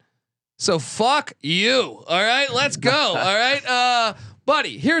right. So fuck you. All right. Let's go. All right.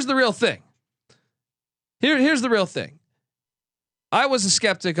 Buddy, here's the real thing. Here's the real thing. I was a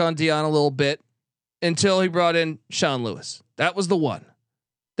skeptic on Deion a little bit until he brought in Sean Lewis. That was the one.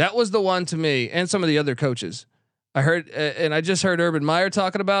 That was the one to me and some of the other coaches. I heard, and I just heard Urban Meyer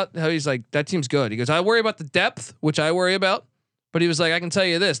talking about how he's like, that team's good. He goes, I worry about the depth, which I worry about, but he was like, I can tell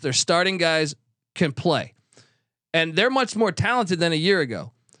you this, their starting guys can play and they're much more talented than a year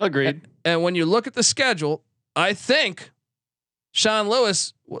ago. Agreed. And when you look at the schedule, I think Sean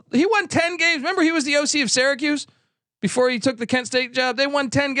Lewis, he won 10 games. Remember he was the OC of Syracuse before he took the Kent State job. They won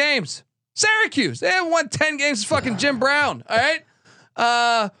 10 games. Syracuse, they haven't won 10 games. It's fucking Jim Brown. All right.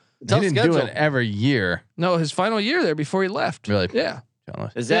 He didn't do it every year. No, his final year there before he left. Really? Yeah.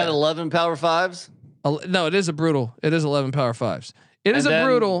 Is that 11 Power Fives? No, it is a brutal. It is 11 Power Fives. It is And a then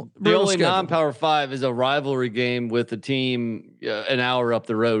brutal. The only schedule. non-Power 5 is a rivalry game with the team an hour up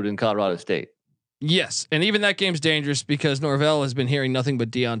the road in Colorado State. Yes, and even that game's dangerous because Norvell has been hearing nothing but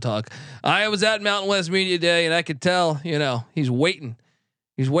Deion talk. I was at Mountain West Media Day, and I could tell, he's waiting.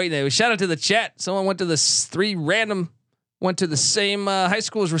 He's waiting. Shout out to the chat. Someone went to went to the same high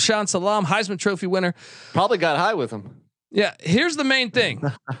school as Rashaan Salam, Heisman Trophy winner. Probably got high with him. Yeah, here's the main thing.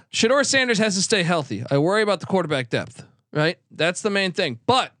 Shedeur Sanders has to stay healthy. I worry about the quarterback depth, right? That's the main thing.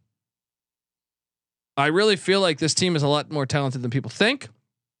 But I really feel like this team is a lot more talented than people think.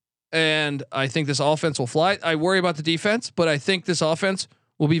 And I think this offense will fly. I worry about the defense, but I think this offense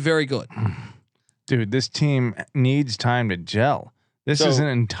will be very good. Dude, this team needs time to gel. This is an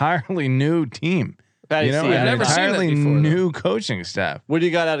entirely new team. Patty, An I've never seen that entirely before, new coaching staff. What do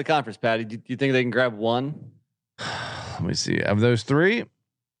you got out of conference, Patty? Do you think they can grab one? Let me see. Of those 3,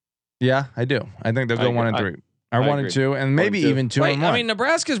 yeah, I do. I think they'll go 1 and 3. Or 1 and 2, and maybe even 2 and 1. I mean,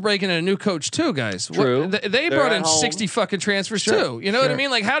 Nebraska's breaking in a new coach too, guys. True. They brought in 60 fucking transfers too. You know what I mean?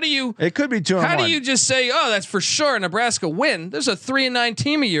 Like, how do you? It could be 2 and 1. How do you just say, oh, that's for sure Nebraska win? There's a 3-9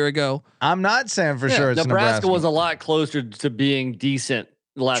 team a year ago. I'm not saying for sure it's Nebraska was a lot closer to being decent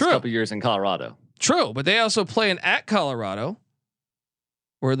the last couple of years in Colorado. True, but they also play at Colorado,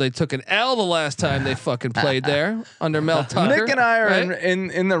 where they took an L the last time they fucking played there under Mel Tucker. Nick and I are right?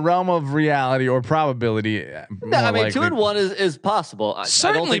 in the realm of reality or probability. No, I mean 2 and 1 is possible. I don't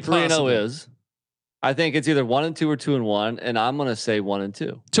Certainly think 3 and 0 possible. is. I think it's either 1 and 2 or 2 and 1, and I'm gonna say 1 and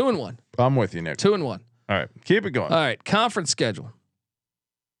 2. 2-1. I'm with you, Nick. 2-1. All right, keep it going. All right, conference schedule.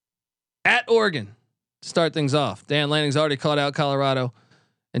 At Oregon, to start things off. Dan Lanning's already called out Colorado.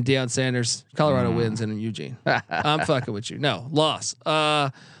 and Deion Sanders. Colorado wins in Eugene. I'm fucking with you. No, loss.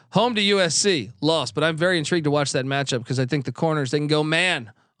 Home to USC, loss. But I'm very intrigued to watch that matchup because I think the corners, they can go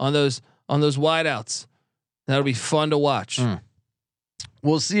man on those wideouts. That'll be fun to watch.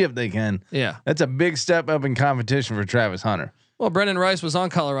 We'll see if they can. Yeah, that's a big step up in competition for Travis Hunter. Well, Brendan Rice was on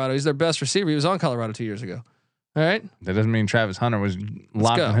Colorado. He's their best receiver. He was on Colorado 2 years ago. All right. That doesn't mean Travis Hunter was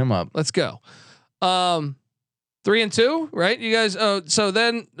locking him up. Let's go. 3-2, right? You guys. So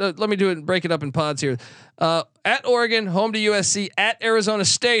then let me do it. Break it up in pods here. At Oregon, home to USC. At Arizona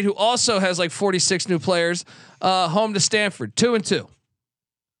State, who also has like 46 new players. Home to Stanford, 2-2.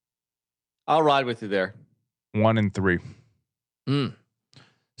 I'll ride with you there. 1-3.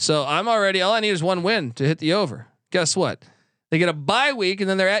 So I'm already. All I need is one win to hit the over. Guess what? They get a bye week and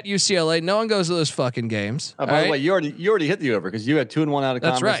then they're at UCLA. No one goes to those fucking games. By the way, you already hit the over because you had 2-1 out of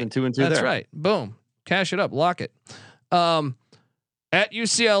conference and 2-2 there. That's right. Boom. Cash it up. Lock it. At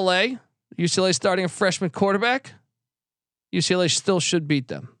UCLA, UCLA starting a freshman quarterback. UCLA still should beat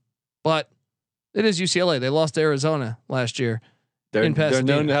them, but it is UCLA. They lost to Arizona last year. They're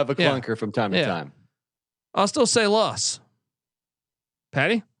known to have a clunker from time to time. I'll still say loss.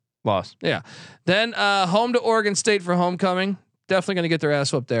 Patty? Loss. Yeah. Then home to Oregon State for homecoming. Definitely going to get their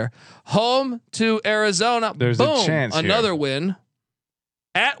ass whooped there. Home to Arizona. There's Boom, a chance. Another win.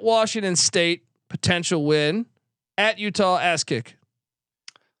 At Washington State, potential win. At Utah, ass kick.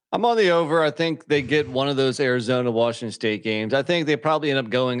 I'm on the over. I think they get one of those Arizona Washington State games. I think they probably end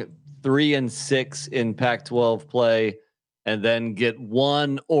up going 3-6 in Pac-12 play, and then get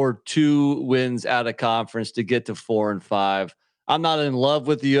 1 or 2 wins out of conference to get to 4-5. I'm not in love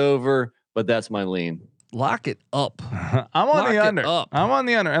with the over, but that's my lean. Lock it up. I'm on the under. I'm on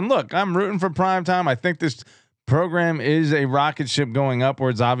the under. And look, I'm rooting for prime time. I think this program is a rocket ship going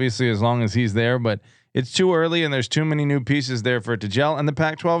upwards, obviously, as long as he's there, but it's too early and there's too many new pieces there for it to gel. And the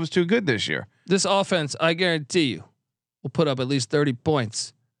Pac-12 is too good this year. This offense, I guarantee you, will put up at least 30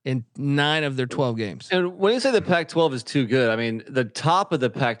 points in 9 of their 12 games. And when you say the Pac-12 is too good, I mean, the top of the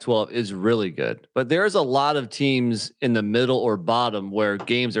Pac-12 is really good, but there's a lot of teams in the middle or bottom where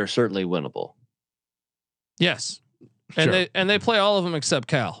games are certainly winnable. Yes. And Sure. they play all of them except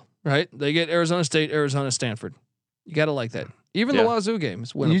Cal, right? They get Arizona State, Arizona, Stanford. You got to like that. Even the Wazoo game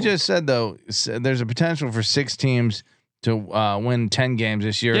is winnable. You just said though, there's a potential for 6 teams to win 10 games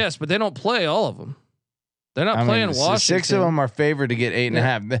this year. Yes, but they don't play all of them. They're not playing Washington. 6 of them are favored to get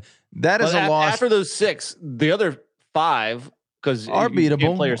 8.5. That is a loss. After those 6, the other 5, because are beatable.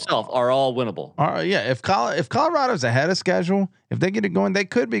 You play yourself, are all winnable. Yeah. If Colorado's ahead of schedule, if they get it going, they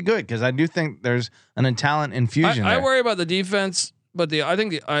could be good because I do think there's a talent infusion. I worry about the defense, but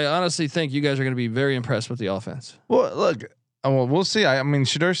I honestly think you guys are going to be very impressed with the offense. Well, look. Well, we'll see. I mean,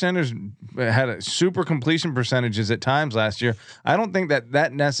 Shedeur Sanders had a super completion percentages at times last year. I don't think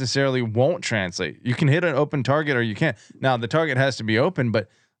that necessarily won't translate. You can hit an open target or you can't. Now the target has to be open, but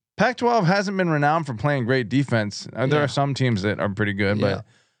Pac-12 hasn't been renowned for playing great defense. There are some teams that are pretty good, but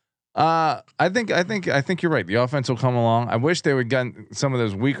I think you're right. The offense will come along. I wish they would get some of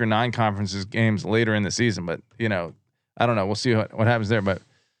those weaker non-conferences games later in the season, but I don't know. We'll see what happens there. But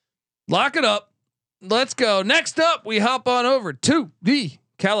lock it up. Let's go. Next up, we hop on over to the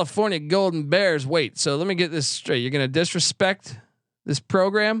California Golden Bears. Wait, so let me get this straight. You're going to disrespect this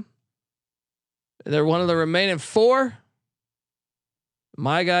program? They're one of the remaining 4.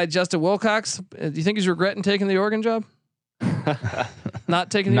 My guy, Justin Wilcox. Do you think he's regretting taking the Oregon job? Not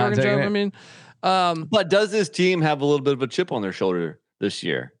taking the Oregon job? I mean, but does this team have a little bit of a chip on their shoulder this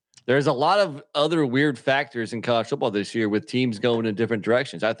year? There's a lot of other weird factors in college football this year with teams going in different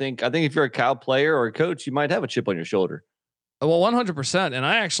directions. I think if you're a Cal player or a coach, you might have a chip on your shoulder. Well, 100%. And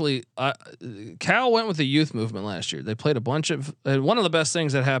I actually, Cal went with the youth movement last year. They played a bunch of, one of the best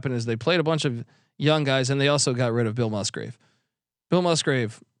things that happened is they played a bunch of young guys and they also got rid of Bill Musgrave. Bill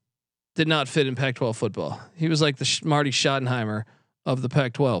Musgrave did not fit in Pac-12 football. He was like the Marty Schottenheimer of the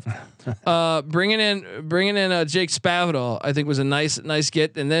Pac-12. Bringing in Jake Spavital, I think was a nice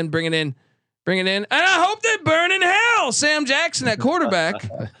get, and then bringing in, and I hope they burn in hell. Sam Jackson at quarterback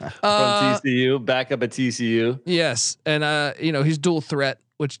from TCU, back up at TCU. Yes, and he's dual threat,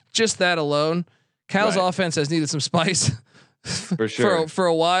 which just that alone, Cal's offense has needed some spice for sure for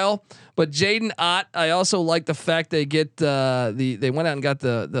a while. But Jaden Ott, I also like the fact they get they went out and got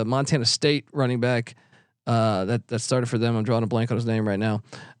the Montana State running back. That started for them. I'm drawing a blank on his name right now.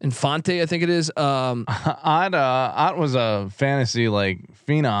 Infante, I think it is. Ott was a fantasy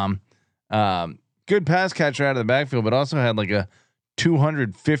phenom. Good pass catcher out of the backfield, but also had like a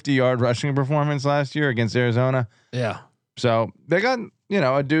 250-yard rushing performance last year against Arizona. Yeah. So they got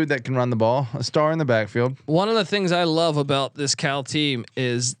a dude that can run the ball, a star in the backfield. One of the things I love about this Cal team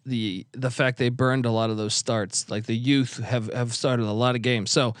is the fact they burned a lot of those starts. Like the youth have started a lot of games.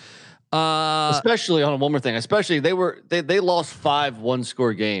 So especially on one more thing, especially they lost 5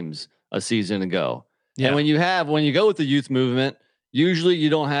 1-score games a season ago. Yeah. And when you go with the youth movement, usually you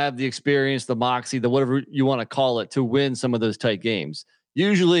don't have the experience, the moxie, the whatever you want to call it to win some of those tight games.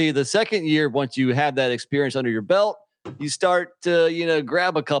 Usually the second year, once you have that experience under your belt, you start to,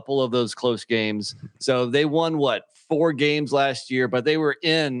 grab a couple of those close games. So they won 4 games last year, but they were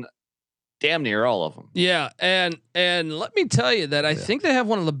in damn near all of them. Yeah. And let me tell you that I think they have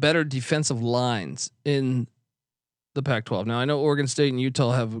one of the better defensive lines in the Pac-12. Now I know Oregon State and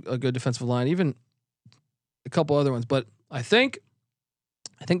Utah have a good defensive line, even a couple other ones, but I think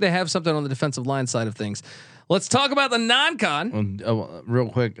they have something on the defensive line side of things. Let's talk about the non-con. Real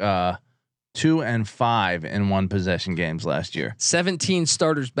quick. 2 and 5 in 1 possession games last year. 17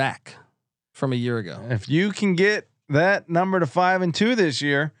 starters back from a year ago. If you can get that number to 5 and 2 this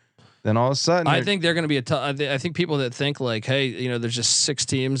year, then all of a sudden I think they're going to be I think people that think like, hey, there's just 6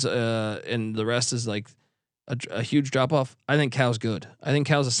 teams and the rest is like a huge drop off. I think Cal's good. I think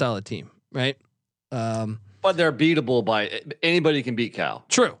Cal's a solid team, right? But they're beatable by anybody can beat Cal.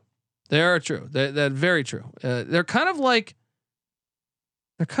 True. They are true. They're very true. They're kind of like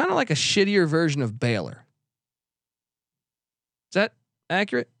a shittier version of Baylor. Is that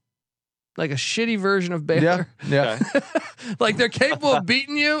accurate? Like a shitty version of Baylor. Yeah. Like they're capable of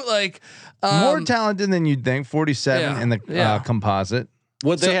beating you. Like more talented than you'd think. 47 in the composite.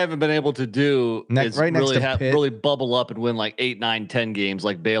 What they haven't been able to do is right next to really bubble up and win like 8, 9, 10 games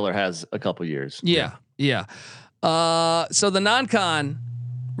like Baylor has a couple years. Yeah. So the non-con,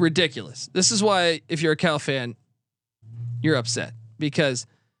 ridiculous. This is why if you're a Cal fan, you're upset because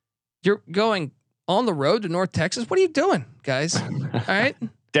you're going on the road to North Texas. What are you doing, guys? All right.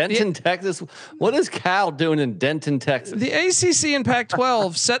 Denton, Texas. What is Cal doing in Denton, Texas? The ACC and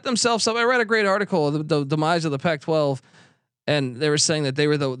Pac-12 set themselves up. I read a great article, the demise of the Pac-12, and they were saying that they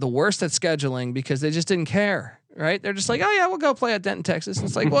were the worst at scheduling because they just didn't care. Right? They're just like, oh yeah, we'll go play at Denton, Texas. And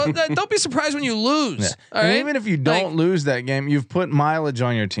it's like, well, don't be surprised when you lose. Yeah. All and right? even if you don't lose that game, you've put mileage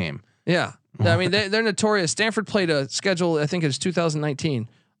on your team. Yeah. I mean, they're notorious. Stanford played a schedule, I think it was 2019.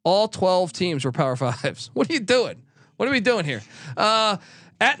 All 12 teams were Power Fives. What are you doing? What are we doing here?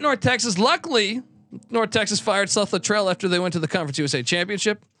 At North Texas, luckily, North Texas fired Seth Luttrell after they went to the Conference USA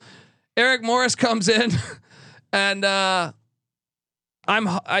Championship. Eric Morris comes in, and I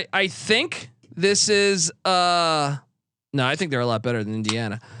think this is no, I think they're a lot better than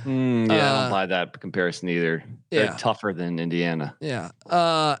Indiana. I don't buy that comparison either. They're tougher than Indiana. Yeah.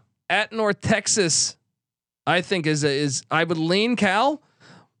 At North Texas, I think is I would lean Cal,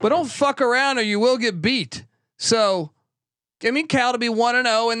 but don't fuck around or you will get beat. So give me Cal to be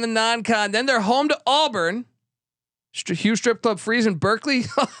 1-0 in the non-con. Then they're home to Auburn. Huge strip club freeze in Berkeley.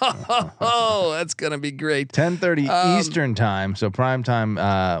 Oh, that's gonna be great. 10:30 Eastern time, so prime time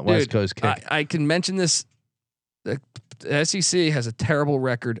West Coast kick. I can mention this. The SEC has a terrible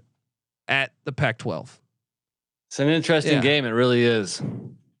record at the Pac-12. It's an interesting game. It really is.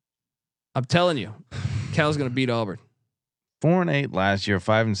 I'm telling you, Cal's gonna beat Auburn. 4-8 last year,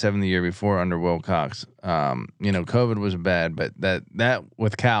 5-7 the year before under Will Cox. COVID was bad, but that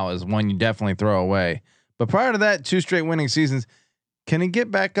with Cal is one you definitely throw away. But prior to that, 2 straight winning seasons. Can he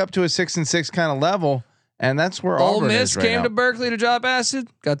get back up to a 6-6 kind of level? And that's where Ole Auburn Miss is right came now. to Berkeley to drop acid,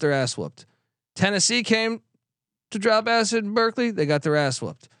 got their ass whooped. Tennessee came to drop acid in Berkeley, they got their ass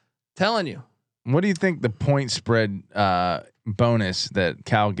whooped. Telling you. What do you think the point spread bonus that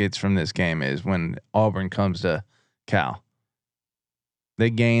Cal gets from this game is when Auburn comes to Cal?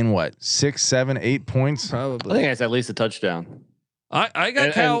 They gain 6, 7, 8 points? Probably. I think it's at least a touchdown. I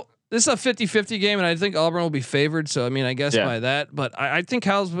got Cal. This is a 50-50 game, and I think Auburn will be favored. So I mean, I guess by that, but I think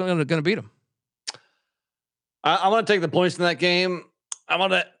Cal's going to beat them. I want to take the points in that game. I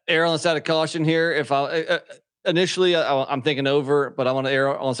want to err on the side of caution here. If initially I'm thinking over, but I want to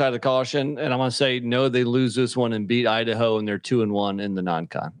err on the side of the caution, and I want to say no. They lose this one and beat Idaho, and they're 2-1 in the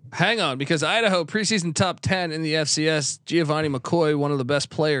non-con. Hang on, because Idaho preseason top 10 in the FCS. Giovanni McCoy, one of the best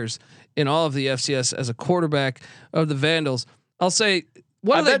players in all of the FCS as a quarterback of the Vandals. I'll say,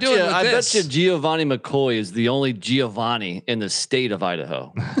 what are they doing with this? I bet you Giovanni McCoy is the only Giovanni in the state of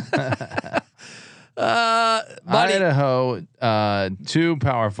Idaho. Idaho, 2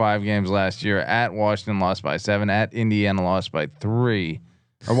 Power 5 games last year. At Washington, lost by 7. At Indiana, lost by 3,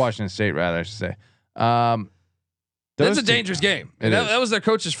 or Washington State rather, I should say. That's a dangerous game. That was their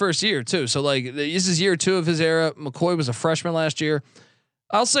coach's first year too. So this is year 2 of his era. McCoy was a freshman last year.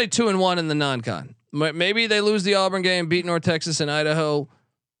 I'll say 2-1 in the non-con. Maybe they lose the Auburn game, beat North Texas and Idaho.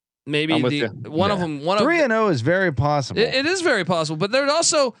 Maybe I'm with the you. one of them. 3-0 is very possible. It is very possible, but there's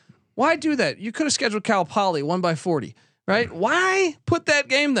also why do that? You could have scheduled Cal Poly 1x40, right? Why put that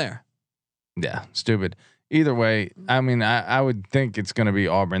game there? Yeah, stupid. Either way, I mean, I would think it's going to be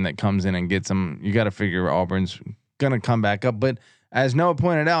Auburn that comes in and gets them. You got to figure Auburn's going to come back up. But as Noah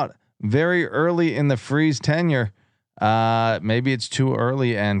pointed out, very early in the Freeze tenure, maybe it's too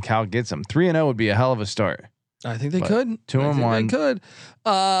early and Cal gets them. 3-0 would be a hell of a start. I think they could. 2-1. They could.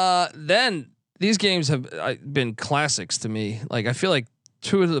 Then these games have been classics to me. Like I feel like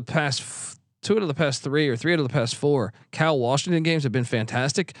two out of the past 3 or 3 out of the past 4 Cal Washington games have been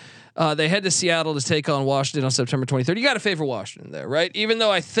fantastic. They head to Seattle to take on Washington on September 23rd. You got to favor Washington there, right? Even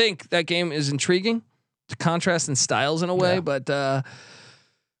though I think that game is intriguing, to contrast in styles in a way, but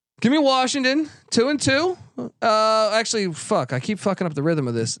give me Washington 2-2. Actually, fuck, I keep fucking up the rhythm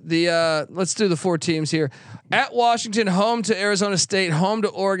of this. Let's do the 4 teams here. At Washington, home to Arizona State, home to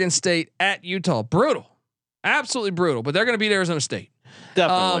Oregon State, at Utah. Brutal, absolutely brutal. But they're going to beat Arizona State.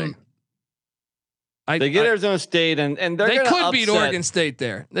 Definitely. They get Arizona State, and they could beat Oregon State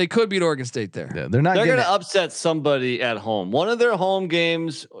there. They could beat Oregon State there. Yeah, they're going to upset somebody at home. One of their home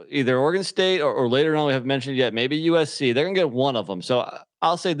games, either Oregon State or later on we haven't mentioned yet, maybe USC. They're going to get one of them. So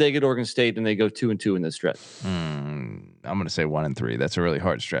I'll say they get Oregon State and they go 2-2 in this stretch. I'm going to say 1-3. That's a really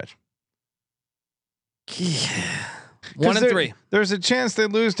hard stretch. Yeah. 1-3. There's a chance they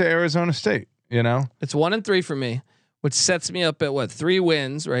lose to Arizona State. You know, it's 1-3 for me, which sets me up at 3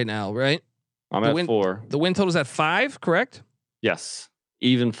 wins right now, right? I'm at 4. The win total is at 5, correct? Yes,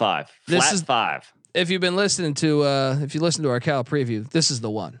 even 5. This is 5. If you've been listening to, if you listen to our Cal preview, this is the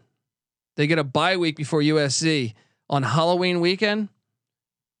one. They get a bye week before USC on Halloween weekend.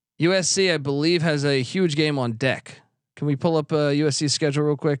 USC, I believe, has a huge game on deck. Can we pull up USC's schedule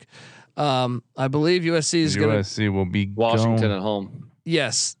real quick? I believe USC will be Washington at home.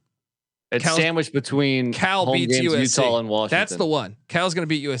 Yes. It's sandwiched between Cal home beats games, USC. Utah and Washington. That's the one. Cal's going to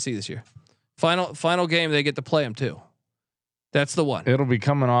beat USC this year. Final game, they get to play them too. That's the one. It'll be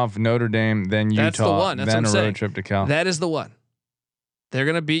coming off Notre Dame, then Utah, that's the one. That's then what I'm a road saying. trip to Cal. That is the one. They're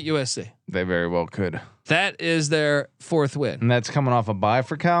going to beat USC. They very well could. That is their 4th win. And that's coming off a bye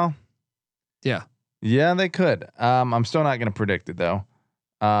for Cal? Yeah. Yeah, they could. I'm still not going to predict it though.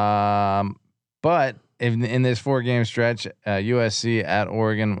 But in this 4-game stretch, USC at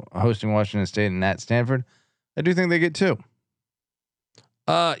Oregon, hosting Washington State, and at Stanford, I do think they get 2.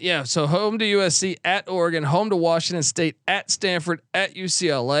 Yeah. So home to USC, at Oregon, home to Washington State, at Stanford, at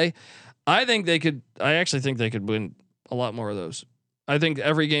UCLA. I actually think they could win a lot more of those. I think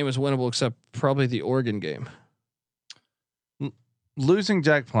every game is winnable except probably the Oregon game. Losing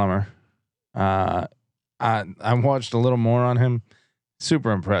Jack Plummer, I watched a little more on him.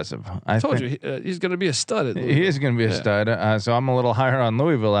 Super impressive. I told you he's going to be a stud. He is going to be a stud. So I'm a little higher on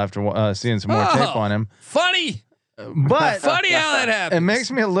Louisville after seeing some more tape on him. Funny. But funny how that happens. It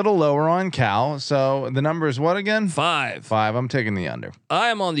makes me a little lower on Cal. So the number is what again? 5. 5. I'm taking the under. I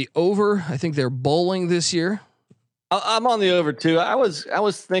am on the over. I think they're bowling this year. I'm on the over too. I was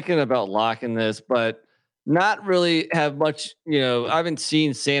thinking about locking this, but not really have much. I haven't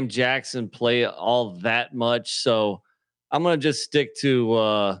seen Sam Jackson play all that much, so I'm gonna just stick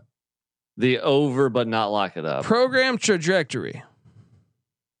to the over, but not lock it up. Program trajectory.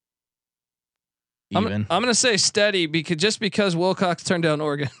 Even. I'm going to say steady because Wilcox turned down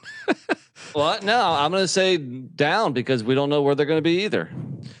Oregon. What? No, I'm going to say down because we don't know where they're going to be either.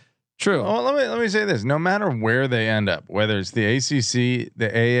 True. Well, let me say this: no matter where they end up, whether it's the ACC, the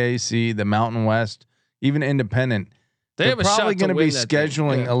AAC, the Mountain West, even independent, they're probably going to be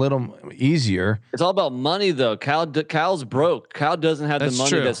scheduling a little easier. It's all about money, though. Cal's broke. Cal doesn't have the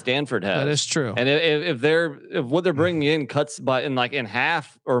money that Stanford has. That is true. And if what they're bringing in cuts in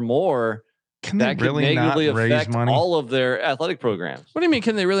half or more. Can they really not raise money? All of their athletic programs. What do you mean?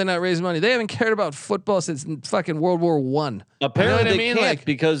 Can they really not raise money? They haven't cared about football since fucking World War I. Apparently, they can't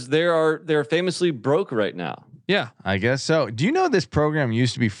because they're famously broke right now. Yeah, I guess so. Do you know this program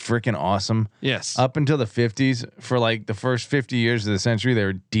used to be freaking awesome? Yes. Up until the 50s, for like the first 50 years of the century, they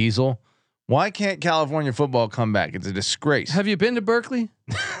were diesel. Why can't California football come back? It's a disgrace. Have you been to Berkeley?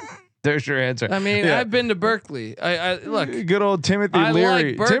 There's your answer. I mean, I've been to Berkeley. I look. Good old Timothy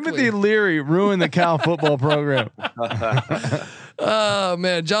Leary. Like Timothy Leary ruined the Cal football program. Oh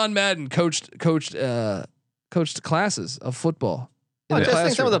man, John Madden coached classes of football. I just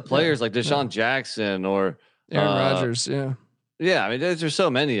think some of the players like Deshaun Jackson or Aaron Rodgers. Yeah. Yeah. I mean, there's so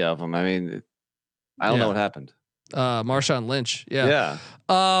many of them. I mean, I don't know what happened. Marshawn Lynch. Yeah. Yeah.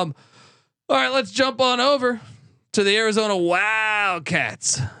 All right, let's jump on over to the Arizona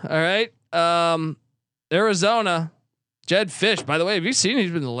Wildcats. All right. Arizona, Jedd Fisch. By the way, have you seen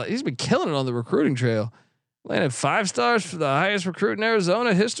he's been killing it on the recruiting trail. Landed 5 stars for the highest recruit in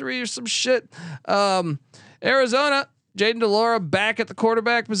Arizona history or some shit. Arizona, Jayden de Laura back at the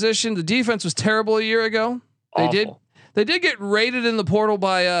quarterback position. The defense was terrible a year ago. Awful. They did get raided in the portal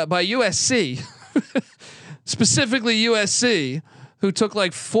by USC, specifically USC, who took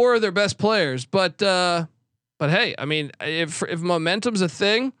like 4 of their best players. But hey, I mean, if momentum's a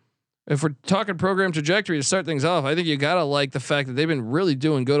thing, if we're talking program trajectory to start things off, I think you gotta like the fact that they've been really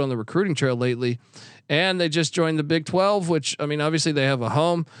doing good on the recruiting trail lately, and they just joined the Big 12, which I mean, obviously they have a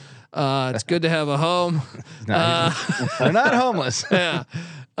home. It's good to have a home. They're not homeless. Yeah.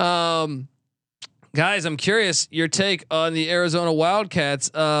 Guys, I'm curious your take on the Arizona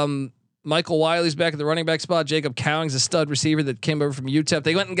Wildcats. Michael Wiley's back at the running back spot. Jacob Cowing's a stud receiver that came over from UTEP.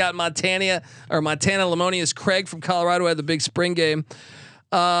 They went and got Montana Lamonius Craig from Colorado, had the big spring game.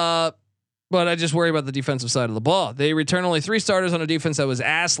 But I just worry about the defensive side of the ball. They return only 3 starters on a defense that was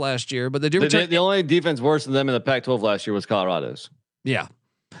ass last year, but they do return. The only defense worse than them in the Pac-12 last year was Colorado's. Yeah.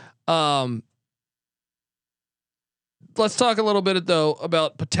 Let's talk a little bit though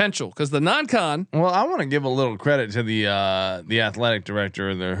about potential, because the non-con. Well, I want to give a little credit to the athletic director,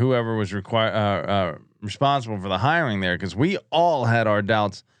 or whoever was responsible for the hiring there, because we all had our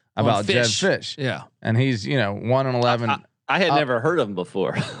doubts about Jedd Fisch. Yeah, and he's 1-11. I had never heard of him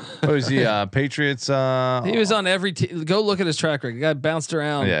before. What was he? Patriots. He was on every team. Go look at his track record. The guy bounced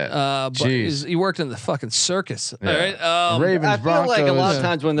around. Yeah. But he worked in the fucking circus. Yeah. All right. Ravens, I feel Broncos. like a lot of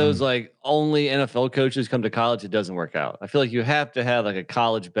times when those like only NFL coaches come to college, it doesn't work out. I feel like you have to have like a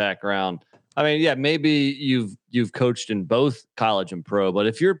college background. I mean, yeah, maybe you've coached in both college and pro, but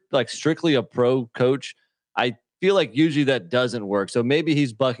if you're like strictly a pro coach, I feel like usually that doesn't work. So maybe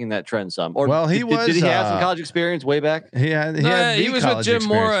he's bucking that trend some. Or well, did he have some college experience way back? He was with Jim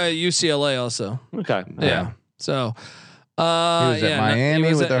Mora at UCLA also. Okay. Yeah. So he was at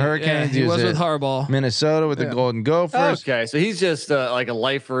Miami with the Hurricanes. He was with Harbaugh. Minnesota with the Golden Gophers. Okay, so he's just like a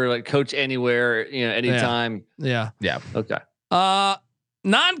lifer, like coach anywhere, anytime. Yeah. Okay.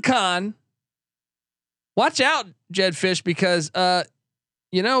 Non-con. Watch out, Jedd Fisch, because the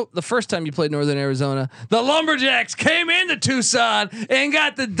first time you played Northern Arizona, the Lumberjacks came into Tucson and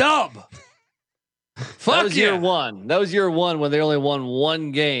got the dub. That was year one. That was year one when they only won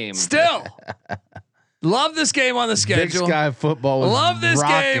 1 game. Still, love this game on the schedule. Big Sky football. Love this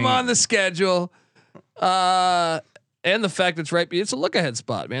rocking. game on the schedule. And the fact it's right, it's a look ahead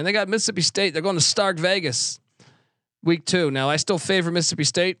spot, man. They got Mississippi State. They're going to Stark Vegas week 2. Now I still favor Mississippi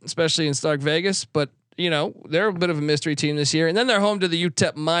State, especially in Stark Vegas, but they're a bit of a mystery team this year, and then they're home to the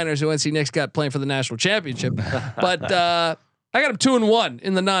UTEP Miners, who NC Nick's got playing for the national championship. But I got them 2-1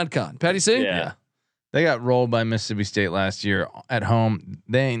 in the non-con. Patty C. Yeah. They got rolled by Mississippi State last year at home.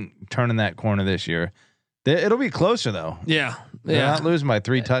 They ain't turning that corner this year. It'll be closer though. Yeah. They're not losing by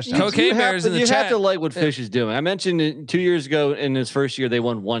 3 touchdowns. Cocaine Bears in the chat. You have to like what Fish is doing. I mentioned 2 years ago in his first year, they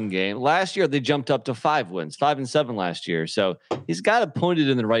won 1 game. Last year, they jumped up to 5 wins, 5-7 last year. So he's got it pointed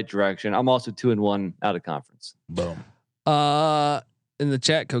in the right direction. I'm also 2-1 out of conference. Boom. In the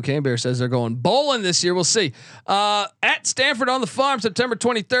chat, Cocaine Bear says they're going bowling this year. We'll see. At Stanford on the Farm, September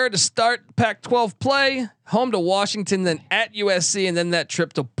 23rd to start Pac-12 play. Home to Washington, then at USC, and then that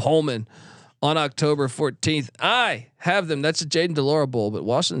trip to Pullman on October 14th. I have them. That's a Jayden de Laura Bowl, but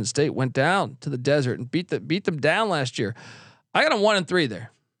Washington State went down to the desert and beat them down last year. I got them 1-3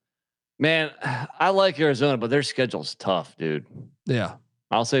 there. Man, I like Arizona, but their schedule's tough, dude. Yeah.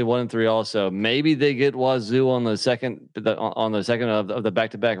 I'll say 1-3 also. Maybe they get Wazoo on the second of the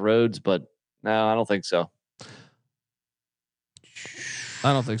back-to-back roads, but no, I don't think so.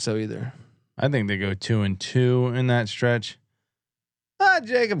 I don't think so either. I think they go 2-2 in that stretch.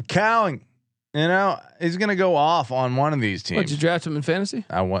 Jacob Cowing, he's gonna go off on one of these teams. Did you draft him in fantasy?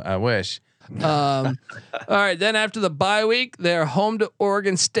 I wish. All right. Then after the bye week, they're home to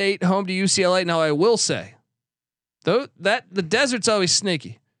Oregon State, home to UCLA. Now I will say, though, that the desert's always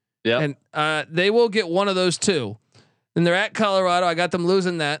sneaky. Yeah. And they will get one of those 2. Then they're at Colorado. I got them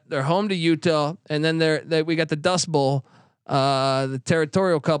losing that. They're home to Utah, and then we got the Dust Bowl, the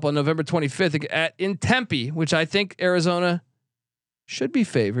Territorial Cup on November 25th in Tempe, which I think Arizona should be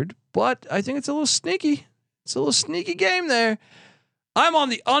favored, but I think it's a little sneaky. It's a little sneaky game there. I'm on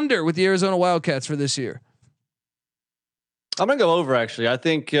the under with the Arizona Wildcats for this year. I'm gonna go over. Actually, I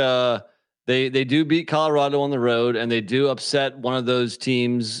think they do beat Colorado on the road, and they do upset one of those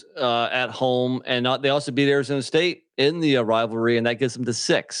teams at home, and they also beat Arizona State in the rivalry, and that gets them to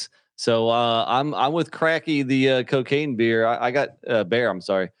 6. So I'm with Cracky, the cocaine beer. I got Bear. I'm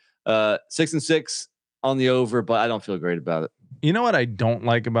sorry, 6-6 on the over, but I don't feel great about it. You know what I don't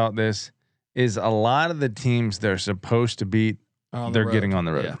like about this is a lot of the teams they're supposed to beat, they're getting on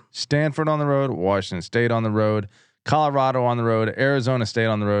the road. Yeah. Stanford on the road, Washington State on the road, Colorado on the road, Arizona State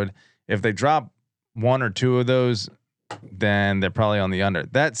on the road. If they drop one or two of those, then they're probably on the under.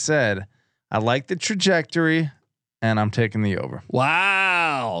 That said, I like the trajectory, and I'm taking the over.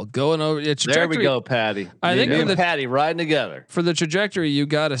 Wow, going over. Yeah, There we go, Patty. I think me for and Patty riding together. For the trajectory, you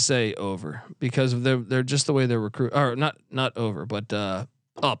got to say over because of they're just the way they're recruit, or not over, but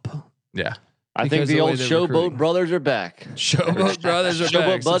up. Yeah. I think the old Showboat brothers are back. Showboat brothers are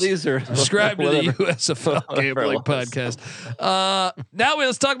back. Showboat buddies or subscribe to the whatever. USFL Gambling Podcast. Now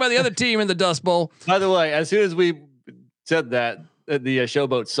let's talk about the other team in the Dust Bowl. By the way, as soon as we said that, the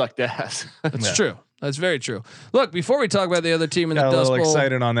Showboat sucked ass. That's true. That's very true. Look, before we talk about the other team in Got the a Dust little Bowl,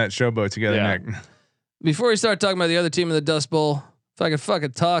 excited on that Showboat together, Nick. before we start talking about the other team in the Dust Bowl, if I could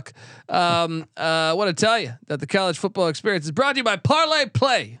fucking talk, I want to tell you that the college football experience is brought to you by Parlay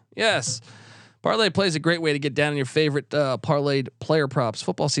Play. Yes. Parlay Play is a great way to get down on your favorite parlayed player props.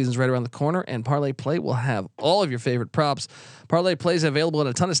 Football season's right around the corner, and Parlay Play will have all of your favorite props. Parlay Play is available in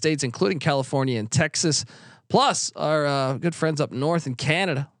a ton of states, including California and Texas. Plus, our good friends up north in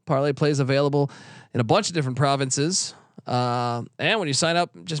Canada, Parlay Play is available in a bunch of different provinces. And when you sign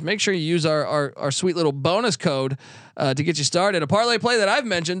up, just make sure you use our sweet little bonus code to get you started. A parlay play that I've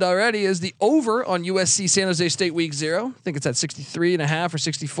mentioned already is the over on USC San Jose State Week 0. I think it's at 63.5 or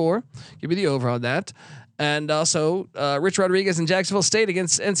 64. Give me the over on that. And also Rich Rodriguez and Jacksonville State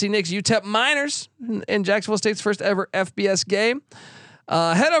against NC Nick's UTEP Miners in Jacksonville State's first ever FBS game.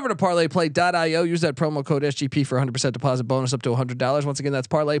 Head over to parlayplay.io. Use that promo code SGP for 100% deposit bonus up to $100. Once again, that's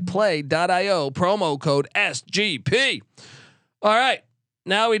parlayplay.io. Promo code SGP. All right.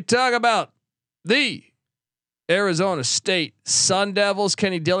 Now we talk about the Arizona State Sun Devils.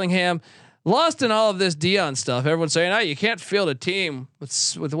 Kenny Dillingham lost in all of this Dion stuff. Everyone's saying, "Oh, you can't field a team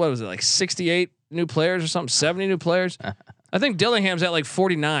with what was it, like 68 new players or something, 70 new players." I think Dillingham's at like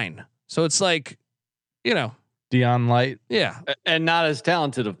 49. So it's like, you know, Dion Light. Yeah. And not as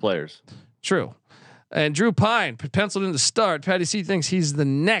talented of players. True. And Drew Pine penciled in to start. Patty C thinks he's the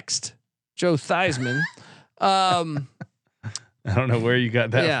next Joe Theismann. I don't know where you got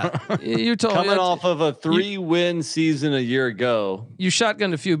that. Yeah. From. You told Coming me off of a 3-win season a year ago. You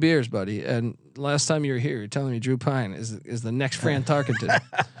shotgunned a few beers, buddy. And last time you were here, you're telling me Drew Pine is the next Fran Tarkenton.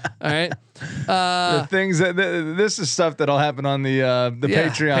 All right. The things that this is stuff that'll happen on the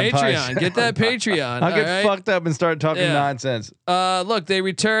Patreon. Patreon. Get that Patreon. I'll get fucked up and start talking nonsense. Look, they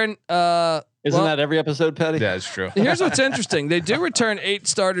return. Isn't that every episode, Patty? Yeah, it's true. Here's what's interesting. They do return 8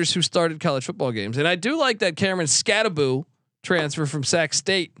 starters who started college football games. And I do like that Cameron Scattaboo transfer from Sac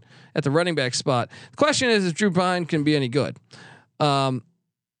State at the running back spot. The question is if Drew Pine can be any good. Borgat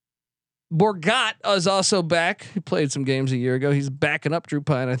is also back. He played some games a year ago. He's backing up Drew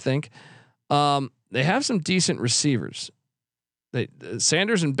Pine, I think. They have some decent receivers.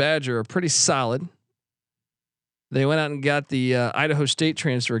 Sanders and Badger are pretty solid. They went out and got the Idaho State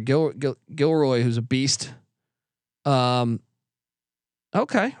transfer, Gilroy, who's a beast.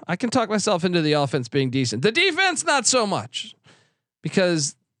 Okay, I can talk myself into the offense being decent. The defense, not so much,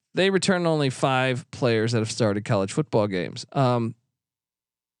 because they return only 5 players that have started college football games. I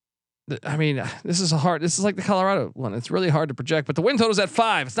mean, this is like the Colorado one. It's really hard to project, but the win total is at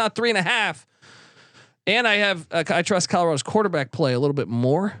 5. It's not 3.5. And I trust Colorado's quarterback play a little bit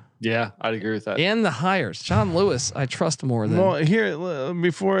more. Yeah, I'd agree with that. And the hires, John Lewis, I trust more than. Well, here let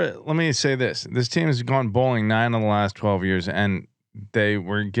me say this: this team has gone bowling 9 of the last 12 years, and they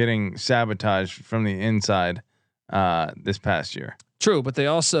were getting sabotaged from the inside this past year. True, but they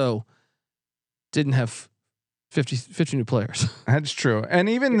also didn't have 50 new players. That's true. And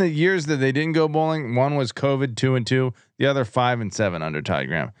even the years that they didn't go bowling, one was COVID, 2-2, the other 5-7 under Ty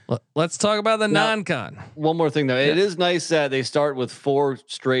Graham. Let's talk about the non-con. One more thing though. It is nice that they start with 4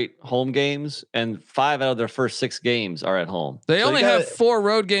 straight home games and 5 out of their first 6 games are at home. They only have 4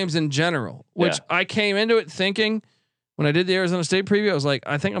 road games in general, which I came into it thinking when I did the Arizona State preview, I was like,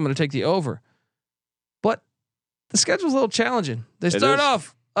 I think I'm going to take the over. But the schedule's a little challenging. They start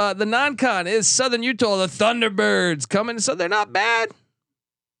off the non-con is Southern Utah, the Thunderbirds coming. So they're not bad.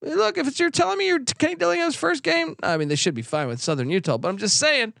 Look, if you're telling me you're Kenny Dillingham's first game, I mean, they should be fine with Southern Utah, but I'm just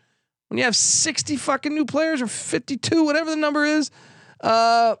saying when you have 60 fucking new players or 52, whatever the number is,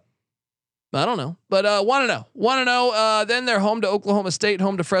 I don't know, but want to know. Then they're home to Oklahoma State,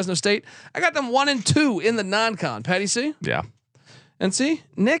 home to Fresno State. I got them 1-2 in the non-con. Patty C. Yeah. And see,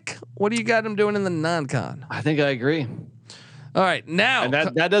 Nick, what do you got them doing in the non-con? I think I agree. All right, now and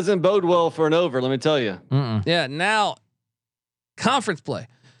that doesn't bode well for an over. Let me tell you. Yeah, now conference play.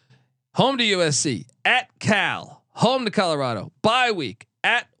 Home to USC, at Cal, home to Colorado, bye week,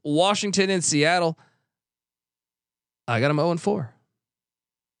 at Washington in Seattle. I got them 0-4.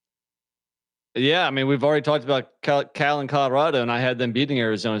 Yeah, I mean, we've already talked about Cal and Colorado, and I had them beating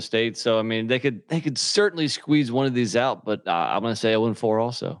Arizona State. So I mean, they could certainly squeeze one of these out, but I'm going to say 0-4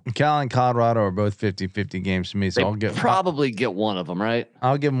 also. Cal and Colorado are both 50-50 games to me, so They probably get one of them, right?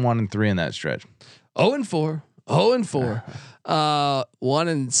 I'll give them 1-3 in that stretch. 0-4, 0-4,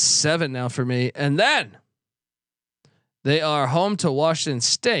 1-7 now for me, and then they are home to Washington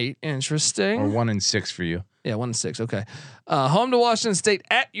State. Interesting. Or 1-6 for you. Yeah, 1-6. Okay. Home to Washington State,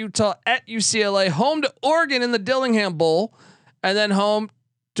 at Utah, at UCLA, home to Oregon in the Dillingham Bowl, and then home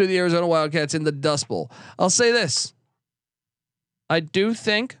to the Arizona Wildcats in the Dust Bowl. I'll say this. I do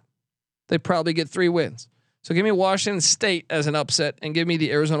think they probably get 3 wins. So give me Washington State as an upset, and give me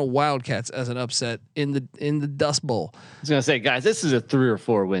the Arizona Wildcats as an upset in the Dust Bowl. I was going to say, guys, this is a 3 or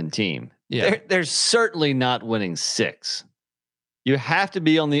 4 win team. Yeah. They're certainly not winning 6. You have to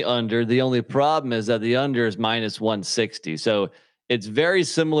be on the under. The only problem is that the under is -160. So it's very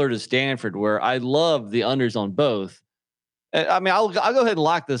similar to Stanford, where I love the unders on both. I mean, I'll go ahead and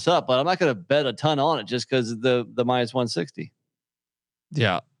lock this up, but I'm not going to bet a ton on it just because of the -160.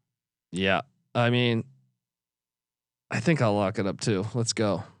 Yeah. Yeah. I mean, I think I'll lock it up too. Let's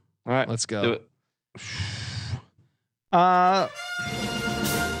go. All right. Let's go. Do it.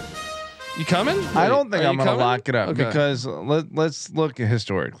 You coming? I don't think I'm going to lock it up Okay. because let's look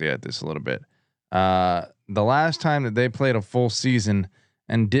historically at this a little bit. The last time that they played a full season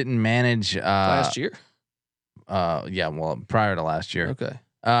and didn't manage last year. Yeah, well, prior to last year. Okay.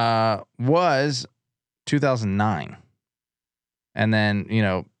 Was 2009, and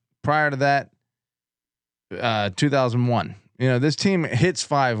then prior to that, 2001. This team hits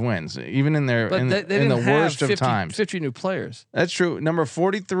 5 wins, even in their in the worst of times. 50 new players. That's true. Number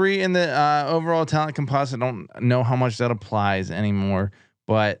 43 in the overall talent composite. Don't know how much that applies anymore,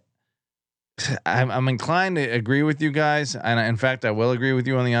 but I'm inclined to agree with you guys. And in fact, I will agree with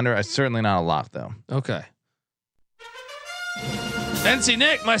you on the under. It's certainly not a lock though. Okay. NC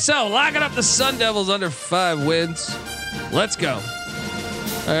Nick, myself, locking up the Sun Devils under 5 wins. Let's go.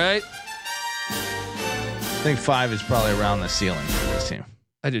 All right. I think 5 is probably around the ceiling for this team.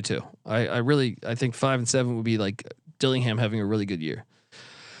 I do too. I think 5 and 7 would be like Dillingham having a really good year.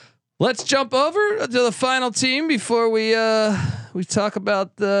 Let's jump over to the final team before we talk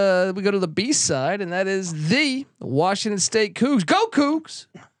about we go to the B side, and that is the Washington State Cougs. Go Cougs!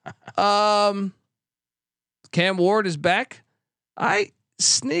 Cam Ward is back. I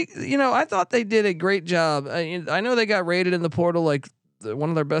thought they did a great job. I know they got rated in the portal like one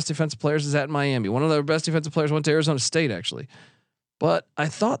of their best defensive players is at Miami. One of their best defensive players went to Arizona State, actually. But I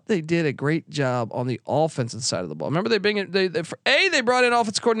thought they did a great job on the offensive side of the ball. Remember, they brought in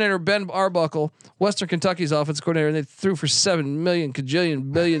offensive coordinator Ben Arbuckle, Western Kentucky's offensive coordinator, and they threw for 7 million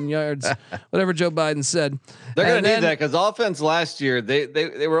kajillion billion yards, whatever Joe Biden said. They're going to need that because offense last year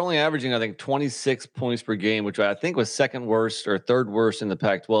they were only averaging, I think, 26 points per game, which I think was second worst or third worst in the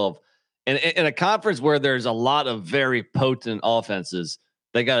Pac-12. And in a conference where there's a lot of very potent offenses,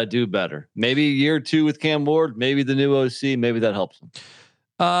 they got to do better. Maybe year 2 with Cam Ward, maybe the new OC, maybe that helps them.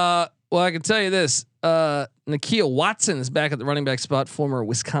 Well, I can tell you this: Nakia Watson is back at the running back spot, former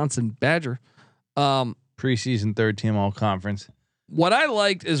Wisconsin Badger. Preseason 3rd team all conference. What I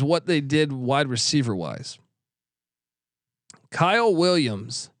liked is what they did wide receiver wise. Kyle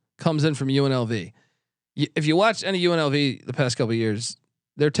Williams comes in from UNLV. If you watch any UNLV the past couple of years,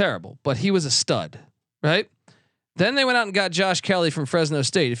 they're terrible, but he was a stud, right? Then they went out and got Josh Kelly from Fresno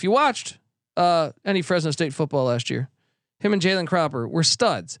State. If you watched any Fresno State football last year, him and Jalen Cropper were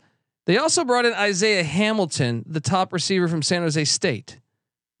studs. They also brought in Isaiah Hamilton, the top receiver from San Jose State,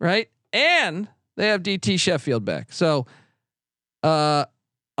 right? And they have DT Sheffield back. So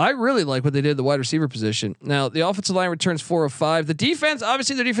I really like what they did at the wide receiver position. Now, the offensive line returns 4 of 5. The defense,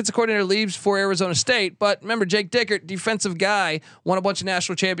 obviously, their defensive coordinator leaves for Arizona State. But remember, Jake Dickert, defensive guy, won a bunch of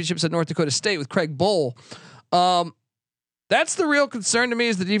national championships at North Dakota State with Craig Bowl. That's the real concern to me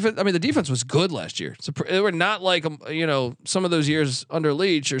is the defense. I mean, the defense was good last year. So they were not like, some of those years under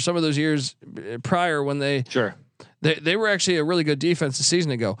Leach or some of those years prior when they were actually a really good defense a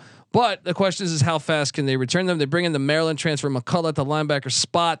season ago. But the question is how fast can they return them? They bring in the Maryland transfer McCullough at the linebacker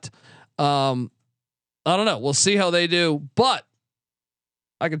spot. I don't know. We'll see how they do. But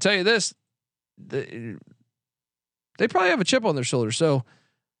I can tell you this: they probably have a chip on their shoulder. So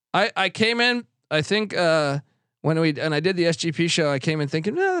I came in. I think when I did the SGP show, I came in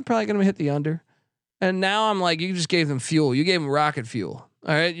thinking they're probably going to hit the under. And now I'm like, you just gave them fuel. You gave them rocket fuel.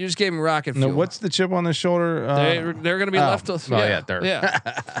 All right, you just gave them rocket fuel. No, what's the chip on the shoulder? They're going to be left. Yeah.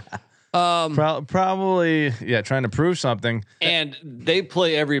 Probably, yeah, trying to prove something. And they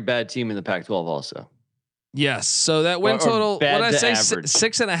play every bad team in the Pac-12 also. Yes. So that win Or total, what bad did I to say? average.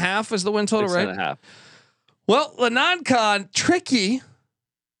 6.5 is the win total, right? 6.5. Well, the non-con tricky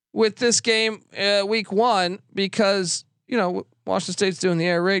with this game week 1 because Washington State's doing the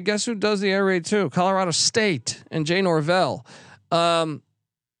air raid. Guess who does the air raid too? Colorado State and Jay Norvell. I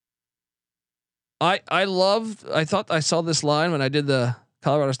thought I saw this line when I did the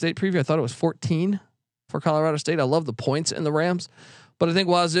Colorado State preview. I thought it was 14 for Colorado State. I love the points in the Rams, but I think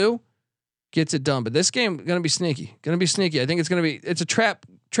Wazoo gets it done. But this game going to be sneaky. I think it's a trap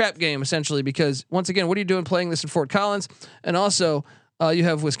game essentially because once again, what are you doing playing this in Fort Collins? And also you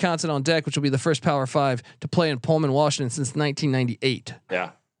have Wisconsin on deck, which will be the first Power 5 to play in Pullman, Washington since 1998.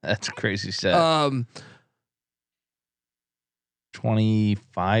 Yeah, that's a crazy set.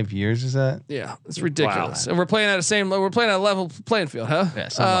 25 years is that? Yeah, it's ridiculous. Wow. And we're playing at a level playing field, huh? Yeah,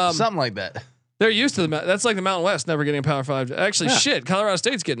 something like that. They're used to that's like the Mountain West never getting a Power 5. Actually, shit, Colorado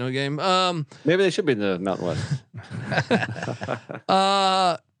State's getting a game. Maybe they should be in the Mountain West.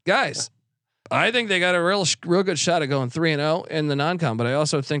 Guys, I think they got a real good shot at going 3-0 in the non-con, but I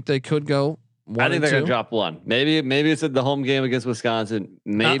also think they could go 1-2. I think they're gonna drop one. Maybe it's at the home game against Wisconsin.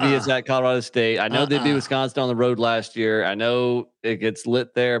 Maybe it's at Colorado State. I know they beat Wisconsin on the road last year. I know it gets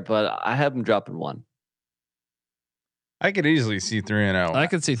lit there, but I have them dropping one. I could easily see 3-0. I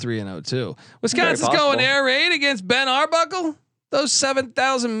could see 3-0 too. Wisconsin's going air raid against Ben Arbuckle. Those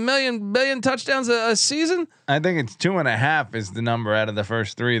 7,000 billion touchdowns a season. I think it's 2.5 is the number out of the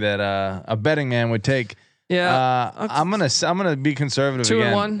first 3 that a betting man would take. Yeah, I'm gonna be conservative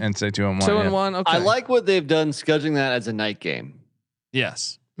 2-1 and say 2-1. 2-1. Okay. I like what they've done scheduling that as a night game.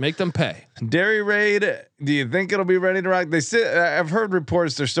 Yes, make them pay. Dairy Raid. Do you think it'll be ready to rock? I've heard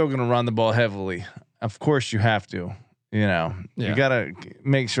reports they're still gonna run the ball heavily. Of course, you have to. You gotta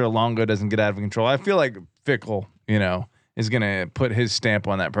make sure Longo doesn't get out of control. I feel like Fickle, is gonna put his stamp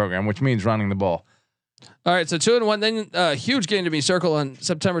on that program, which means running the ball. All right, so 2-1. Then huge game to be circled on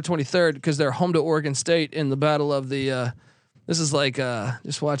September 23rd because they're home to Oregon State in the battle of the. This is like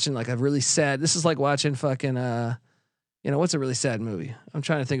just watching like a really sad. This is like watching fucking. What's a really sad movie? I'm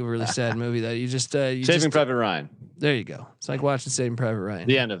trying to think of a really sad movie that you just. Saving Private Ryan. There you go. It's like watching Saving Private Ryan.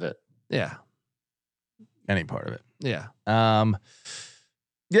 The end of it. Yeah. Any part of it. Yeah.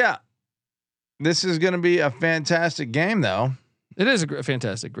 Yeah. This is going to be a fantastic game, though. It is a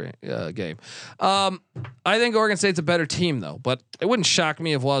fantastic game. I think Oregon State's a better team, though, but it wouldn't shock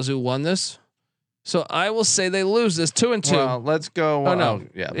me if Wazoo won this. So I will say they lose this 2-2. Well, let's go. Oh no,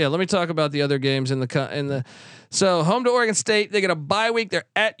 yeah. Let me talk about the other games in the. So home to Oregon State, they get a bye week. They're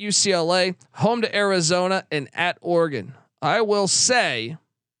at UCLA, home to Arizona, and at Oregon. I will say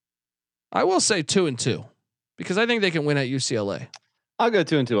 2-2 because I think they can win at UCLA. I'll go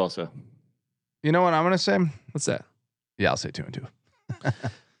 2-2 also. You know what I'm going to say? What's that? Yeah, I'll say 2-2.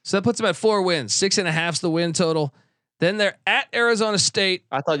 So that puts them at 4 wins. 6.5's the win total. Then they're at Arizona State.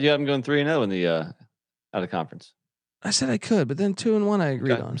 I thought you had them going 3-0 in the out of conference. I said I could, but then 2-1 I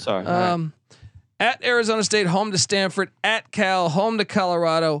agreed on. Sorry. At Arizona State, home to Stanford, at Cal, home to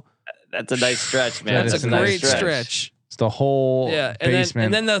Colorado. That's a nice stretch, man. That's a great stretch. It's the whole basement.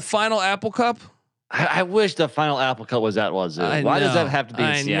 And then the final Apple Cup. I wish the final Apple Cup was at Wazoo. Why does that have to be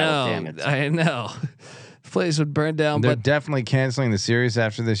in Seattle? Damn it. I know. The place would burn down. They're but definitely canceling the series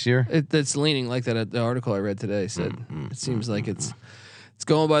after this year. It's leaning like that. The article I read today said it seems like it's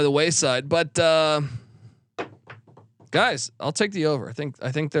going by the wayside. But guys, I'll take the over. I think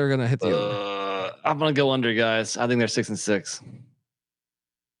they're gonna hit the over. I'm gonna go under, guys. I think they're 6-6.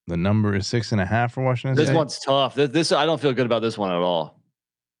 The number is 6.5 for Washington State. This one's tough. This I don't feel good about this one at all.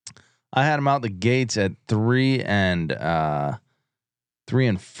 I had them out the gates at 3 and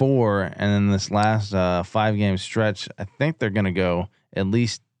 4, and then this last 5-game stretch, I think they're going to go at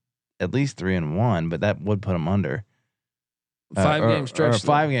least 3-1, but that would put them under 5-game stretch.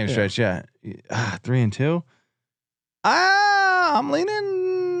 5-game stretch, yeah. 3-2. I'm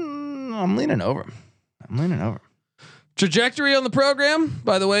leaning over. Trajectory on the program.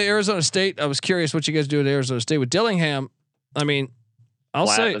 By the way, Arizona State. I was curious what you guys do at Arizona State with Dillingham. I mean, I'll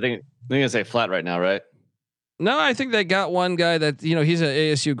say. I think I'm gonna say flat right now, right? No, I think they got one guy that he's an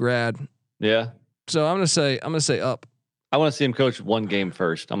ASU grad. Yeah. So I'm gonna say up. I want to see him coach one game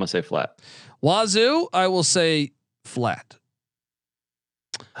first. I'm gonna say flat. Wazoo, I will say flat.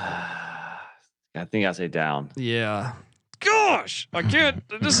 I think I say down. Yeah. Gosh, I can't.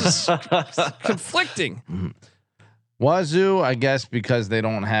 This is conflicting. Wazoo, I guess, because they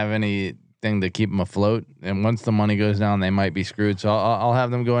don't have anything to keep them afloat, and once the money goes down, they might be screwed. So I'll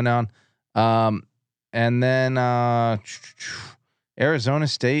have them going down. And then Arizona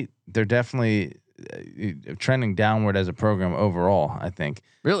State, they're definitely trending downward as a program overall, I think.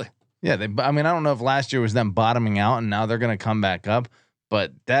 Really? Yeah. I mean, I don't know if last year was them bottoming out and now they're going to come back up,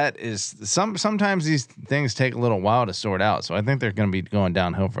 but that is sometimes these things take a little while to sort out. So I think they're going to be going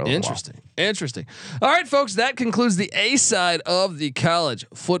downhill for a little while. Interesting. All right, folks, that concludes the A side of the college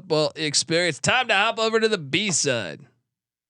football experience. Time to hop over to the B side.